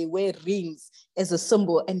married and they wear rings as a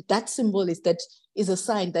symbol. And that symbol is a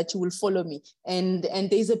sign that you will follow me. And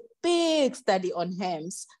there's a big study on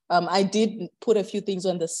hems. I did put a few things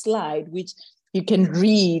on the slide, which you can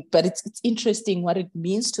read, but it's interesting what it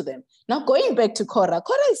means to them. Now, going back to Korah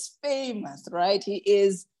is famous, right? He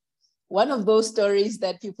is one of those stories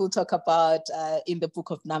that people talk about in the book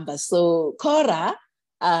of Numbers. So Korah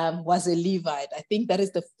was a Levite. I think that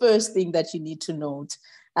is the first thing that you need to note.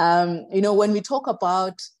 You know, when we talk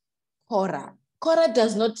about Korah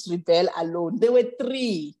does not rebel alone. There were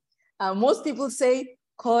three. Most people say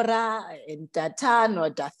Korah and Datan or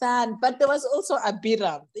Dathan, but there was also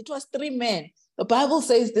Abiram. It was three men. The Bible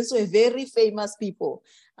says these were very famous people.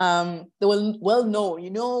 They were well known. You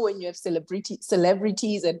know, when you have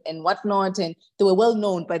celebrities and whatnot, and they were well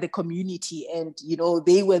known by the community, and you know,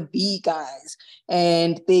 they were the guys.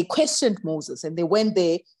 And they questioned Moses, and they went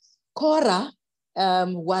there. Korah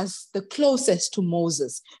was the closest to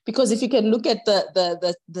Moses, because if you can look at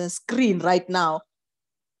the screen right now,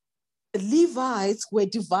 the Levites were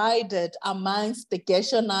divided amongst the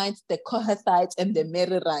Gershonites, the Kohathites, and the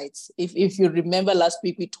Merarites. If you remember last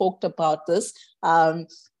week, we talked about this.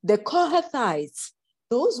 The Kohathites,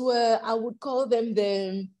 those were, I would call them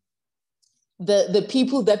the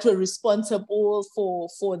people that were responsible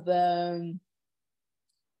for the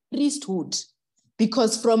priesthood,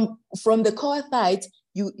 because from the Kohathites,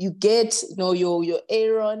 you get, you know, your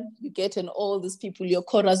Aaron, you get, and all these people, your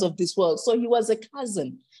Korahs of this world. So he was a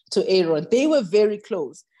cousin to Aaron. They were very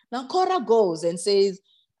close. Now Korah goes and says,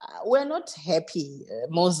 we're not happy,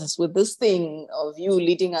 Moses, with this thing of you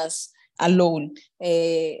leading us alone.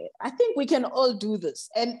 I think we can all do this.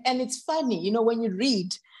 And it's funny, you know, when you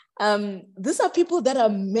read, these are people that are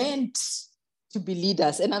meant to be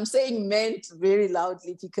leaders. And I'm saying meant very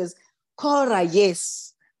loudly, because Korah, yes,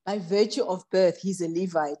 by virtue of birth, he's a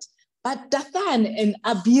Levite. But Dathan and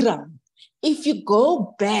Abiram, if you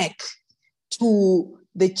go back to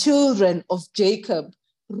the children of Jacob,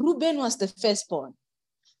 Reuben was the firstborn.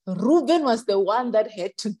 Reuben was the one that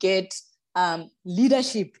had to get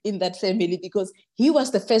leadership in that family, because he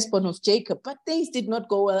was the firstborn of Jacob. But things did not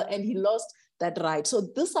go well, and he lost that right. So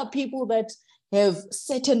these are people that have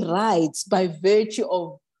certain rights by virtue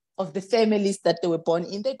of the families that they were born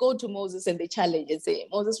in. They go to Moses and they challenge and say,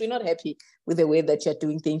 Moses, we're not happy with the way that you're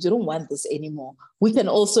doing things. We don't want this anymore. We can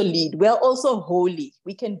also lead. We are also holy.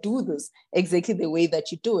 We can do this exactly the way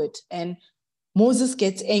that you do it. And Moses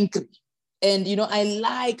gets angry. And, you know, I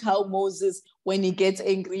like how Moses, when he gets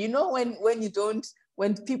angry, you know,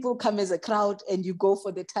 when people come as a crowd and you go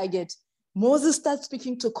for the target, Moses starts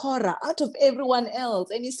speaking to Korah out of everyone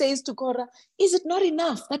else. And he says to Korah, is it not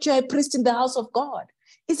enough that you are a priest in the house of God?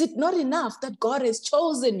 Is it not enough that God has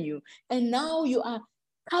chosen you? And now you are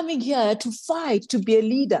coming here to fight, to be a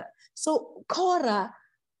leader. So Korah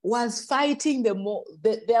was fighting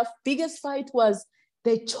their biggest fight was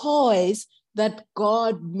the choice that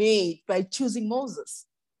God made by choosing Moses.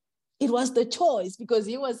 It was the choice, because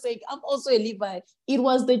he was saying, I'm also a Levite. It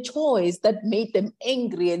was the choice that made them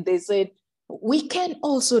angry. And they said, we can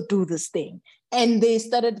also do this thing. And they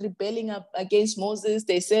started rebelling up against Moses.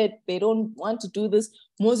 They said they don't want to do this.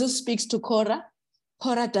 Moses speaks to Korah.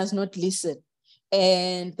 Korah does not listen.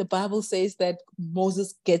 And the Bible says that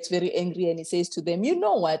Moses gets very angry and he says to them, you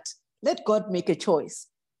know what? Let God make a choice.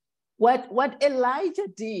 What Elijah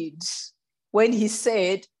did when he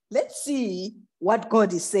said, let's see what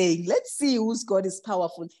God is saying, let's see whose God is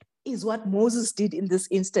powerful, is what Moses did in this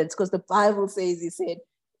instance, because the Bible says he said,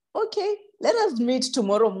 okay, let us meet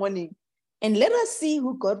tomorrow morning and let us see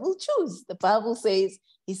who God will choose. The Bible says,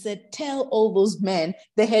 he said, tell all those men,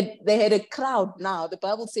 they had a crowd now. The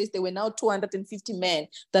Bible says there were now 250 men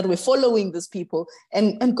that were following these people.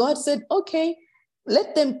 And God said, okay,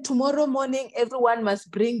 let them tomorrow morning, everyone must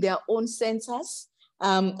bring their own censers.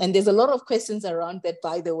 And there's a lot of questions around that,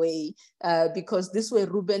 by the way, because these were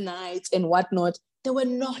Reubenites and whatnot. They were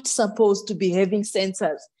not supposed to be having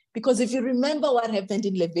censers. Because if you remember what happened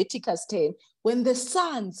in Leviticus 10, when the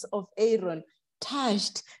sons of Aaron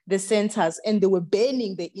touched the censers and they were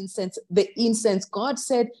burning the incense, God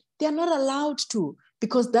said they're not allowed to,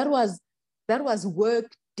 because that was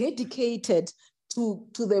work dedicated to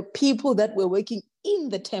the people that were working in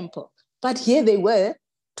the temple. But here they were,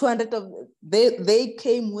 200 of they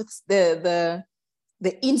came with the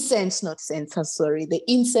incense, not censers, sorry, the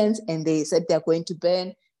incense, and they said they're going to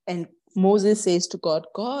burn. And Moses says to God,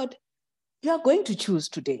 God, you are going to choose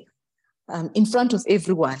today, in front of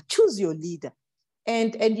everyone, choose your leader.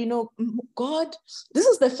 And you know, God, this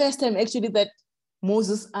is the first time actually that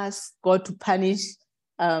Moses asked God to punish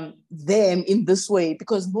them in this way,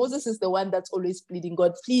 because Moses is the one that's always pleading,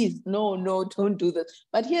 God, please, no, don't do this.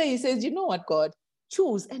 But here he says, you know what, God,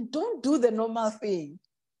 choose, and don't do the normal thing.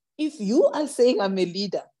 If you are saying I'm a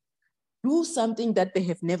leader, do something that they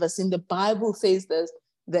have never seen. The Bible says this,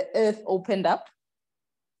 the earth opened up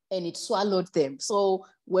and it swallowed them. So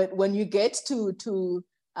when you get to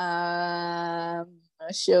I'm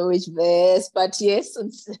not sure which verse, but yes,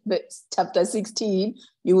 chapter 16,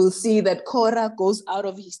 you will see that Korah goes out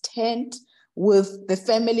of his tent with the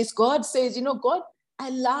families. God says, you know, God,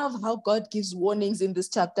 I love how God gives warnings in this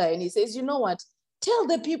chapter. And he says, you know what? Tell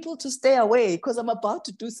the people to stay away because I'm about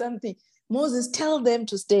to do something. Moses, tell them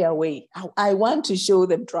to stay away. I want to show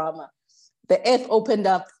them drama. The earth opened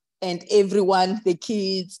up and everyone, the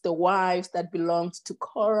kids, the wives that belonged to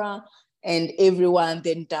Korah, and everyone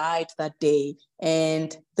then died that day.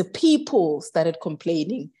 And the people started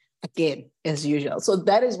complaining again, as usual. So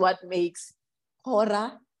that is what makes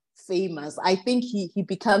Korah famous. I think he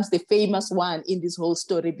becomes the famous one in this whole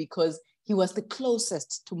story because he was the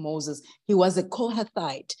closest to Moses. He was a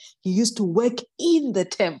Kohathite. He used to work in the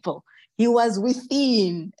temple. He was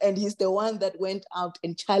within, and he's the one that went out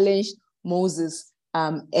and challenged Moses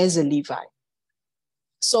as a Levite.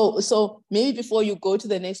 So maybe before you go to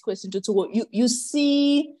the next question, you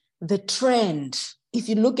see the trend. If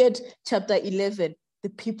you look at chapter 11, the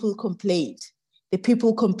people complained. The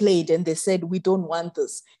people complained and they said, we don't want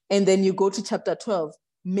this. And then you go to chapter 12,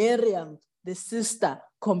 Miriam, the sister,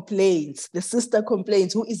 complains. The sister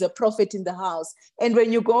complains, who is a prophet in the house. And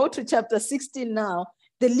when you go to chapter 16 now,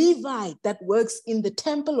 the Levite that works in the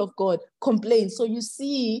temple of God complains. So you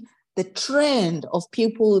see the trend of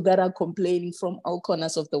people that are complaining from all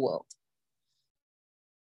corners of the world.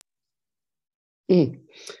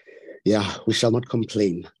 Yeah, we shall not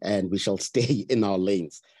complain and we shall stay in our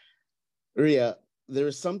lanes. Ria, there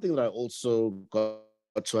is something that I also got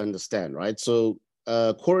to understand, right? So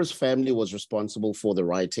Korah's family was responsible for the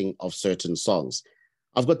writing of certain songs.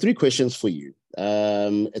 I've got 3 questions for you.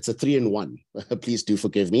 It's a 3-in-1. Please do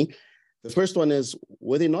forgive me. The first one is,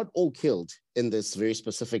 were they not all killed in this very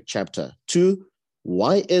specific chapter? 2,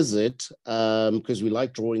 why is it, because we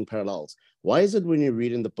like drawing parallels, why is it when you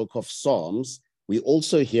read in the book of Psalms, we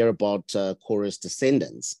also hear about Korah's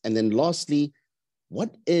descendants? And then lastly,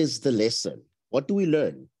 what is the lesson? What do we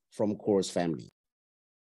learn from Korah's family?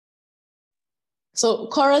 So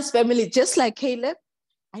Korah's family, just like Caleb,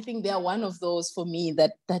 I think they are one of those for me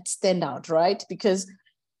that stand out, right? Because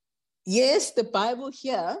yes, the Bible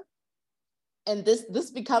here, and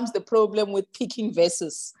this becomes the problem with picking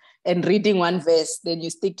verses and reading one verse, then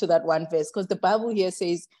you stick to that one verse. Because the Bible here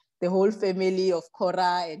says the whole family of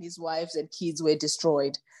Korah and his wives and kids were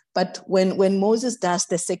destroyed. But when Moses does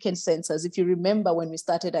the second census, if you remember when we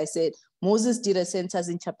started, I said Moses did a census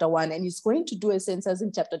in chapter 1, and he's going to do a census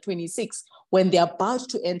in chapter 26 when they're about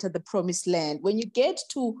to enter the promised land. When you get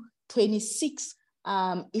to 26,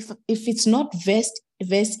 if it's not verse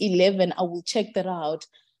 11, I will check that out.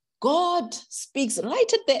 God speaks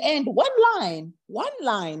right at the end, one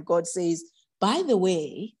line, God says, by the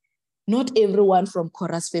way, not everyone from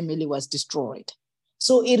Korah's family was destroyed.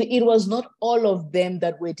 So it was not all of them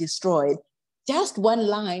that were destroyed. Just one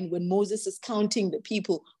line when Moses is counting the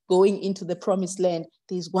people going into the promised land,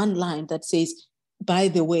 there's one line that says, by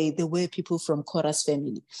the way, there were people from Korah's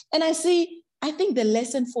family. And I think the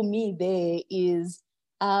lesson for me there is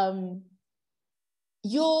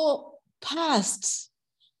your past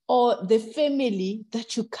or the family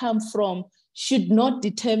that you come from should not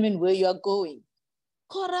determine where you are going.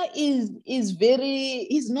 Korah is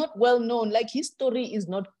he's not well known. Like, his story is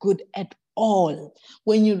not good at all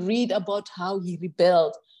when you read about how he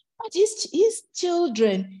rebelled. But his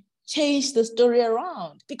children changed the story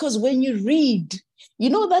around, because when you read, you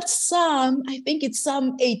know that Psalm, I think it's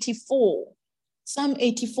Psalm 84. Psalm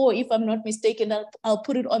 84, if I'm not mistaken, I'll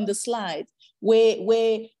put it on the slide, where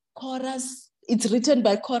it's written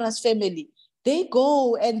by Korah's family. They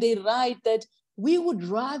go and they write that we would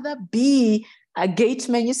rather be a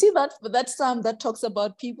gateman. You see that psalm that talks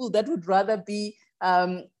about people that would rather be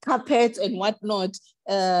carpets and whatnot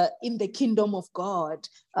in the kingdom of God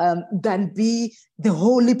than be the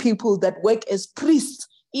holy people that work as priests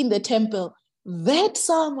in the temple. That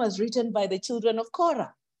psalm was written by the children of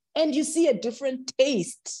Korah. And you see a different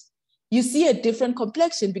taste. You see a different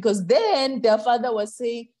complexion, because then their father was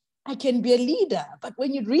saying, I can be a leader. But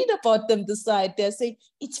when you read about them this side, they're saying,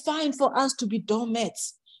 it's fine for us to be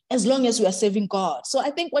doormats as long as we are serving God. So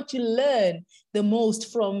I think what you learn the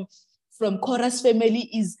most from Korah's family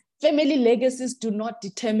is family legacies do not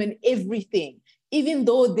determine everything. Even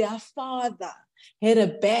though their father had a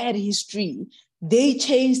bad history, they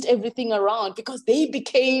changed everything around because they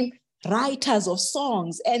became writers of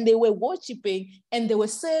songs, and they were worshiping and they were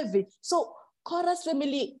serving. So Korah's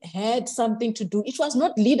family had something to do. It was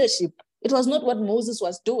not leadership. It was not what Moses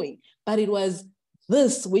was doing, but it was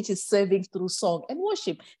this which is serving through song and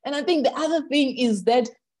worship. And I think the other thing is that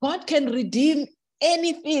God can redeem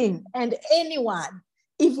anything and anyone.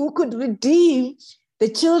 If we could redeem the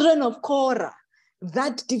children of Korah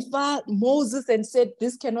that defied Moses and said,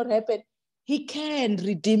 this cannot happen, he can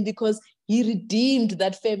redeem, because he redeemed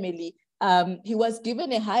that family. He was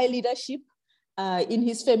given a high leadership in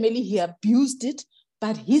his family. He abused it,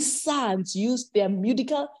 but his sons used their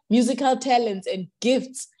musical talents and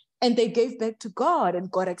gifts, and they gave back to God,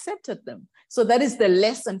 and God accepted them. So that is the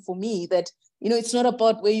lesson for me, that, it's not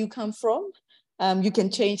about where you come from. You can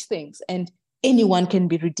change things, and anyone can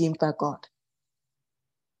be redeemed by God.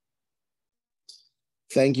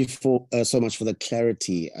 Thank you so much for the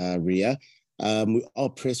clarity, Ria. We are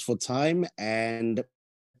pressed for time, and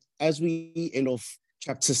as we end off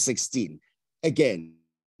chapter 16, again,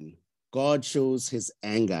 God shows his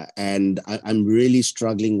anger, and I'm really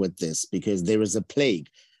struggling with this, because there is a plague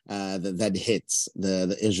that hits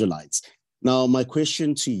the Israelites. Now, my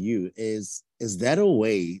question to you is that a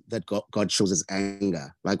way that God shows his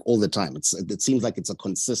anger, like all the time? It seems like it's a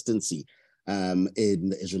consistency in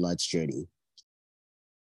the Israelites' journey.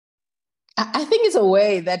 I think it's a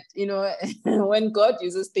way that, when God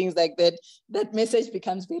uses things like that, that message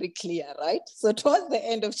becomes very clear, right? So towards the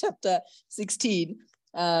end of chapter 16,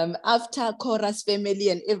 after Korah's family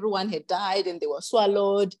and everyone had died and they were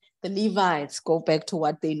swallowed, the Levites go back to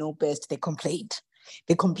what they know best. They complained.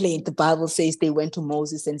 The Bible says they went to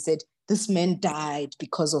Moses and said, this man died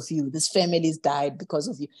because of you. This family's died because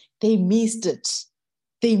of you. They missed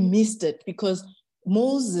it because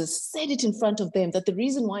Moses said it in front of them, that the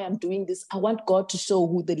reason why I'm doing this, I want God to show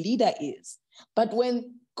who the leader is. But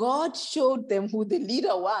when God showed them who the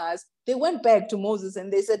leader was, they went back to Moses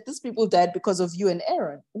and they said, these people died because of you and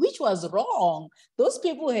Aaron, which was wrong. Those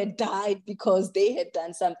people had died because they had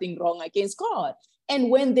done something wrong against God.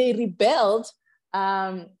 And when they rebelled,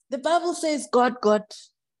 the Bible says God got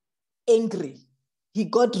angry. He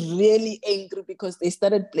got really angry because they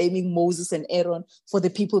started blaming Moses and Aaron for the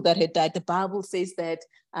people that had died. The Bible says that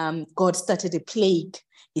God started a plague.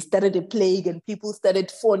 He started a plague and people started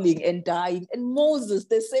falling and dying. And Moses,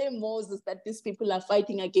 the same Moses that these people are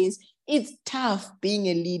fighting against, it's tough being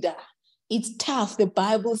a leader. It's tough. The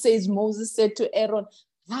Bible says Moses said to Aaron,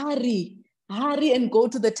 hurry and go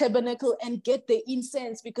to the tabernacle and get the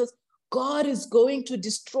incense, because God is going to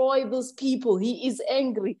destroy those people. He is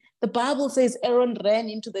angry. The Bible says Aaron ran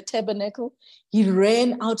into the tabernacle. He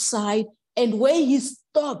ran outside, and where he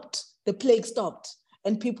stopped, the plague stopped,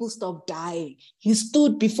 and people stopped dying. He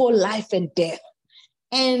stood before life and death.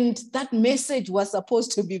 And that message was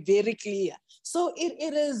supposed to be very clear. So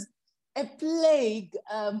it is a plague,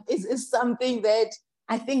 is something that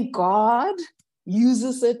I think God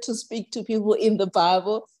uses it to speak to people in the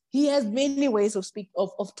Bible. He has many ways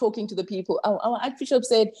of talking to the people. Our Archbishop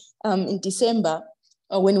said in December,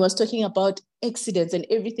 when he was talking about accidents and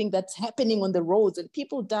everything that's happening on the roads and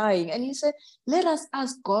people dying, and he said, let us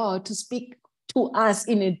ask God to speak to us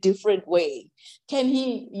in a different way. Can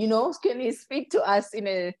he speak to us in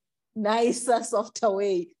a nicer, softer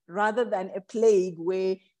way, rather than a plague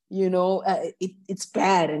where it's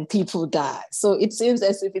bad and people die? So it seems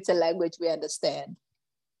as if it's a language we understand.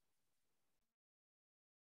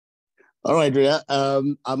 All right, Ria.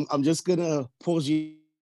 I'm just gonna pause you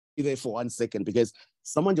there for 1 second, because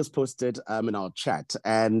someone just posted in our chat,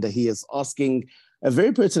 and he is asking a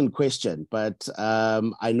very pertinent question, but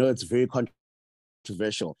I know it's very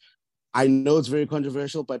controversial.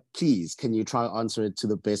 But please, can you try to answer it to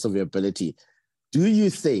the best of your ability? Do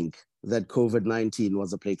you think that COVID-19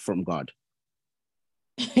 was a plague from God?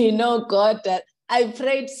 God, that I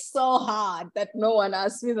prayed so hard that no one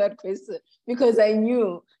asked me that question, because I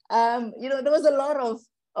knew, there was a lot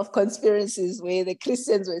of conspiracies where the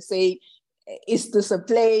Christians were saying, is this a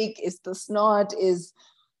plague? Is this not?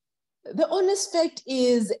 The honest fact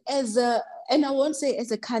is, and I won't say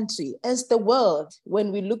as a country, as the world,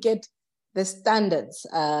 when we look at the standards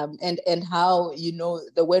and how,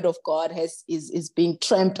 the word of God is being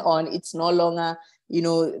tramped on, it's no longer,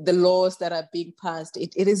 the laws that are being passed,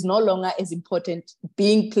 it is no longer as important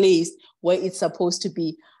being placed where it's supposed to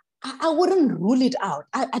be. I wouldn't rule it out.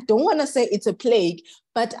 I don't want to say it's a plague,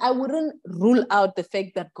 but I wouldn't rule out the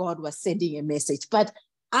fact that God was sending a message. But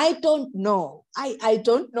I don't know. I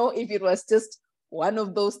don't know if it was just one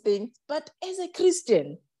of those things. But as a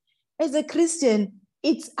Christian,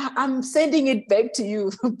 I'm sending it back to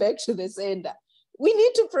you, back to the sender. We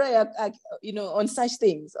need to pray, on such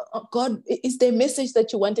things. God, is there a message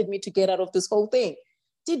that you wanted me to get out of this whole thing?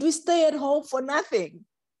 Did we stay at home for nothing?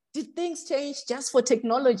 Did things change just for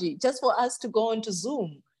technology, just for us to go onto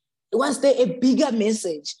Zoom? Was there a bigger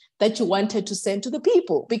message that you wanted to send to the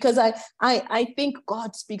people? Because I think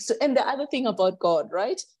God speaks to, and the other thing about God,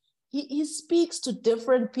 right? He speaks to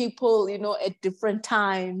different people, at different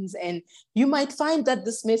times. And you might find that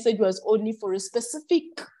this message was only for a specific,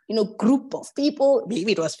 group of people.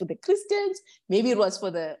 Maybe it was for the Christians, maybe it was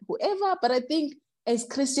for the whoever. But I think as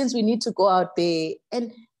Christians, we need to go out there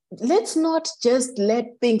and let's not just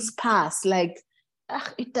let things pass like,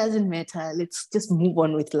 it doesn't matter. Let's just move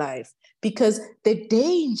on with life. Because the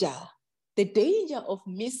danger of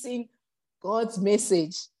missing God's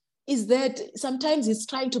message is that sometimes he's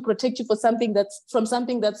trying to protect you from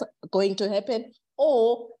something that's going to happen,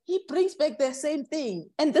 or he brings back the same thing.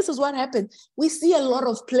 And this is what happened. We see a lot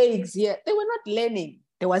of plagues here. They were not learning.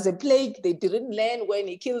 There was a plague. They didn't learn when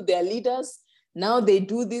he killed their leaders. Now they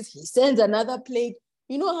do this. He sends another plague.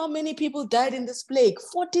 You know how many people died in this plague?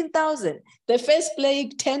 14,000. The first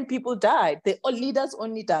plague, 10 people died. The leaders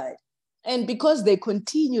only died. And because they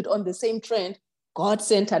continued on the same trend, God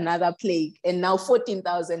sent another plague, and now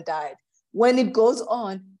 14,000 died. When it goes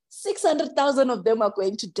on, 600,000 of them are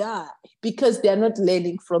going to die because they are not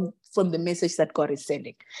learning from the message that God is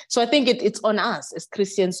sending. So I think it's on us as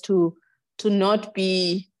Christians to not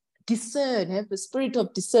be discern, have the spirit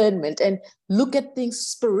of discernment and look at things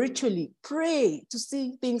spiritually, pray to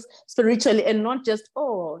see things spiritually and not just,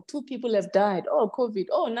 2 people have died,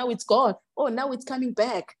 COVID, now it's gone, now it's coming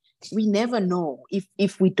back. We never know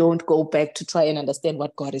if we don't go back to try and understand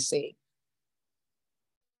what God is saying.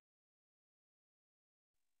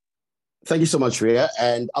 Thank you so much, Ria.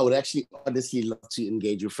 And I would actually honestly love to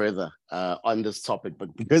engage you further on this topic,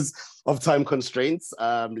 but because of time constraints,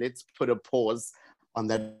 let's put a pause on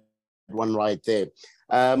that one right there.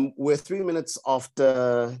 We're 3 minutes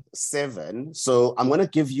after 7, so I'm going to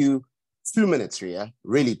give you 2 minutes, Ria,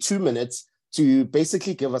 really 2 minutes, to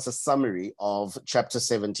basically give us a summary of chapter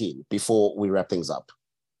 17 before we wrap things up.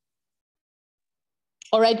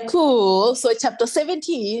 All right, cool. So chapter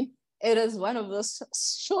 17, it is one of those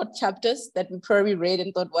short chapters that we probably read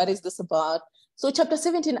and thought, what is this about? So chapter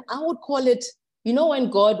 17, I would call it, when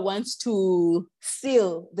God wants to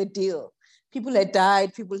seal the deal. People had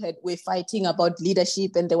died, were fighting about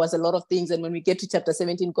leadership, and there was a lot of things. And when we get to chapter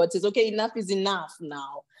 17, God says, okay, enough is enough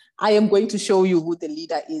now. I am going to show you who the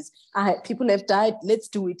leader is. People have died, let's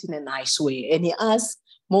do it in a nice way. And he asks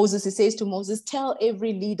Moses, he says to Moses, tell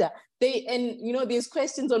every leader there's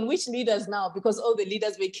questions on which leaders now, because all the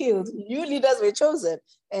leaders were killed, new leaders were chosen.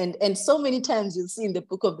 And so many times you'll see in the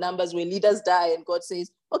book of Numbers where leaders die and God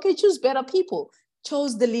says, okay, choose better people.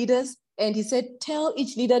 Chose the leaders, and he said, tell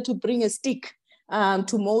each leader to bring a stick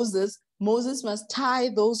to Moses. Moses must tie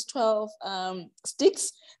those 12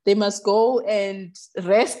 sticks. They must go and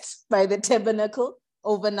rest by the tabernacle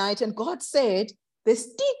overnight. And God said, the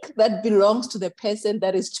stick that belongs to the person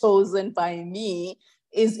that is chosen by me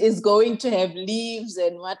is going to have leaves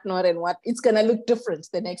and whatnot, and it's going to look different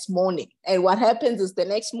the next morning. And what happens is the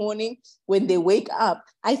next morning when they wake up,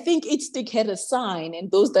 I think each stick had a sign,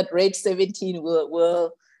 and those that read 17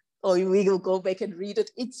 will or we will go back and read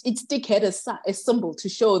it. Each stick had a symbol to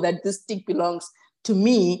show that this stick belongs to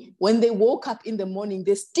me. When they woke up in the morning,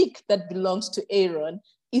 the stick that belongs to Aaron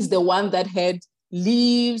is the one that had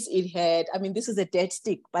leaves. This is a dead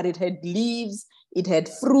stick, but it had leaves, it had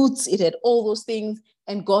fruits, it had all those things.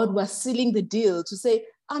 And God was sealing the deal to say,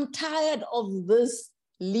 I'm tired of this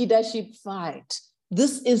leadership fight.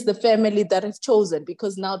 This is the family that I've chosen,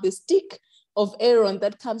 because now the stick of Aaron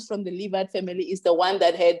that comes from the Levite family is the one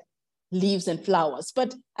that had leaves and flowers.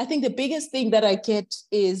 But I think the biggest thing that I get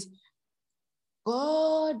is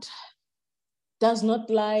God does not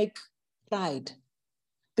like pride.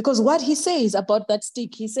 Because what he says about that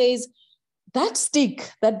stick, he says, that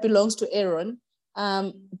stick that belongs to Aaron,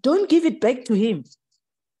 don't give it back to him.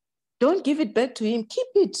 Don't give it back to him. Keep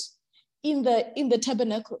it in the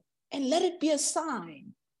tabernacle and let it be a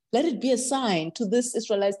sign. Let it be a sign to this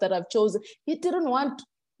Israelites that I've chosen. He didn't want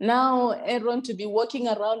now Aaron to be walking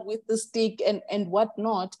around with the stick and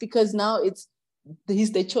whatnot, because now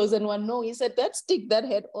he's the chosen one. No, he said that stick that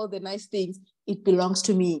had all the nice things, it belongs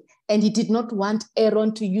to me. And he did not want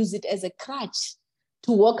Aaron to use it as a crutch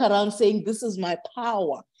to walk around saying, this is my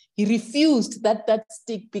power. He refused that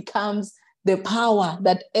stick becomes the power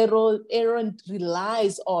that Aaron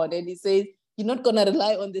relies on. And he says, you're not going to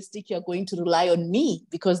rely on the stick, you're going to rely on me,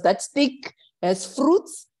 because that stick has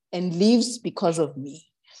fruits and leaves because of me.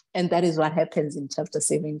 And that is what happens in chapter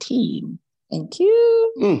 17. Thank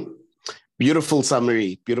you. Beautiful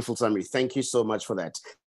summary. Beautiful summary. Thank you so much for that.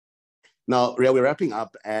 Now, Ria, we're wrapping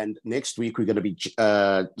up, and next week we're going to be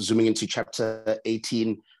zooming into chapter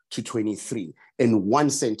 18 to 23. In one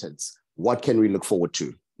sentence, what can we look forward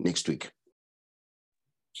to next week?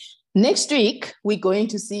 Next week, we're going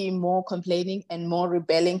to see more complaining and more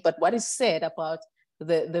rebelling. But what is said about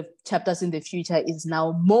the chapters in the future is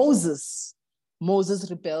now Moses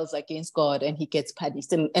rebels against God and he gets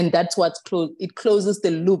punished. And that's what it closes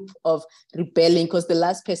the loop of rebelling, because the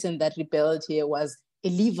last person that rebelled here was a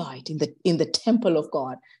Levite in the temple of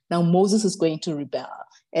God. Now Moses is going to rebel.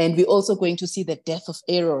 And we're also going to see the death of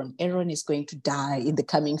Aaron. Aaron is going to die in the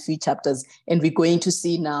coming few chapters. And we're going to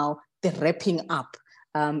see now the wrapping up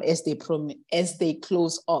as they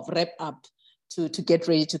close off, wrap up to get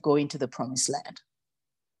ready to go into the promised land.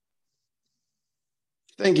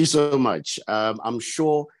 Thank you so much. I'm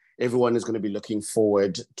sure everyone is going to be looking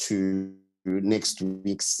forward to next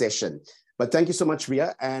week's session. But thank you so much,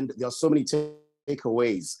 Ria. And there are so many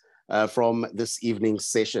takeaways from this evening's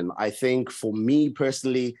session. I think for me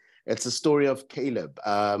personally, it's a story of Caleb.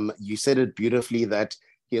 You said it beautifully that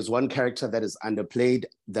he has one character that is underplayed,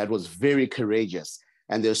 that was very courageous.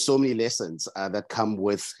 And there's so many lessons that come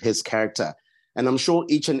with his character. And I'm sure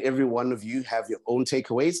each and every one of you have your own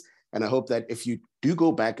takeaways. And I hope that if you do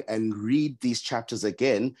go back and read these chapters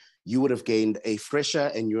again, you would have gained a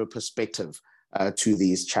fresher and newer perspective to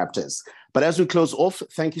these chapters. But as we close off,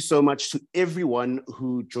 thank you so much to everyone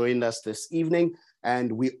who joined us this evening.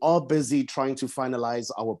 And we are busy trying to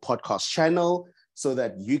finalize our podcast channel so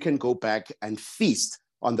that you can go back and feast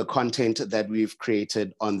on the content that we've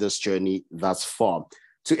created on this journey thus far.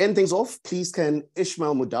 To end things off, please can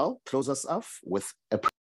Ria Mudau close us off with a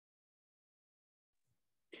prayer.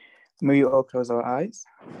 May we all close our eyes.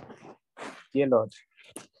 Dear Lord,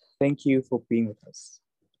 thank you for being with us.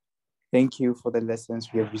 Thank you for the lessons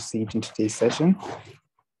we have received in today's session.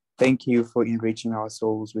 Thank you for enriching our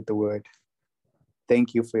souls with the word.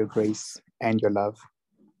 Thank you for your grace and your love.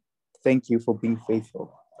 Thank you for being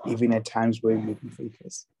faithful, even at times where we have been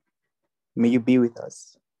faithless. May you be with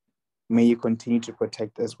us. May you continue to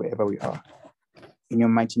protect us wherever we are. In your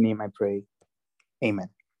mighty name I pray. Amen.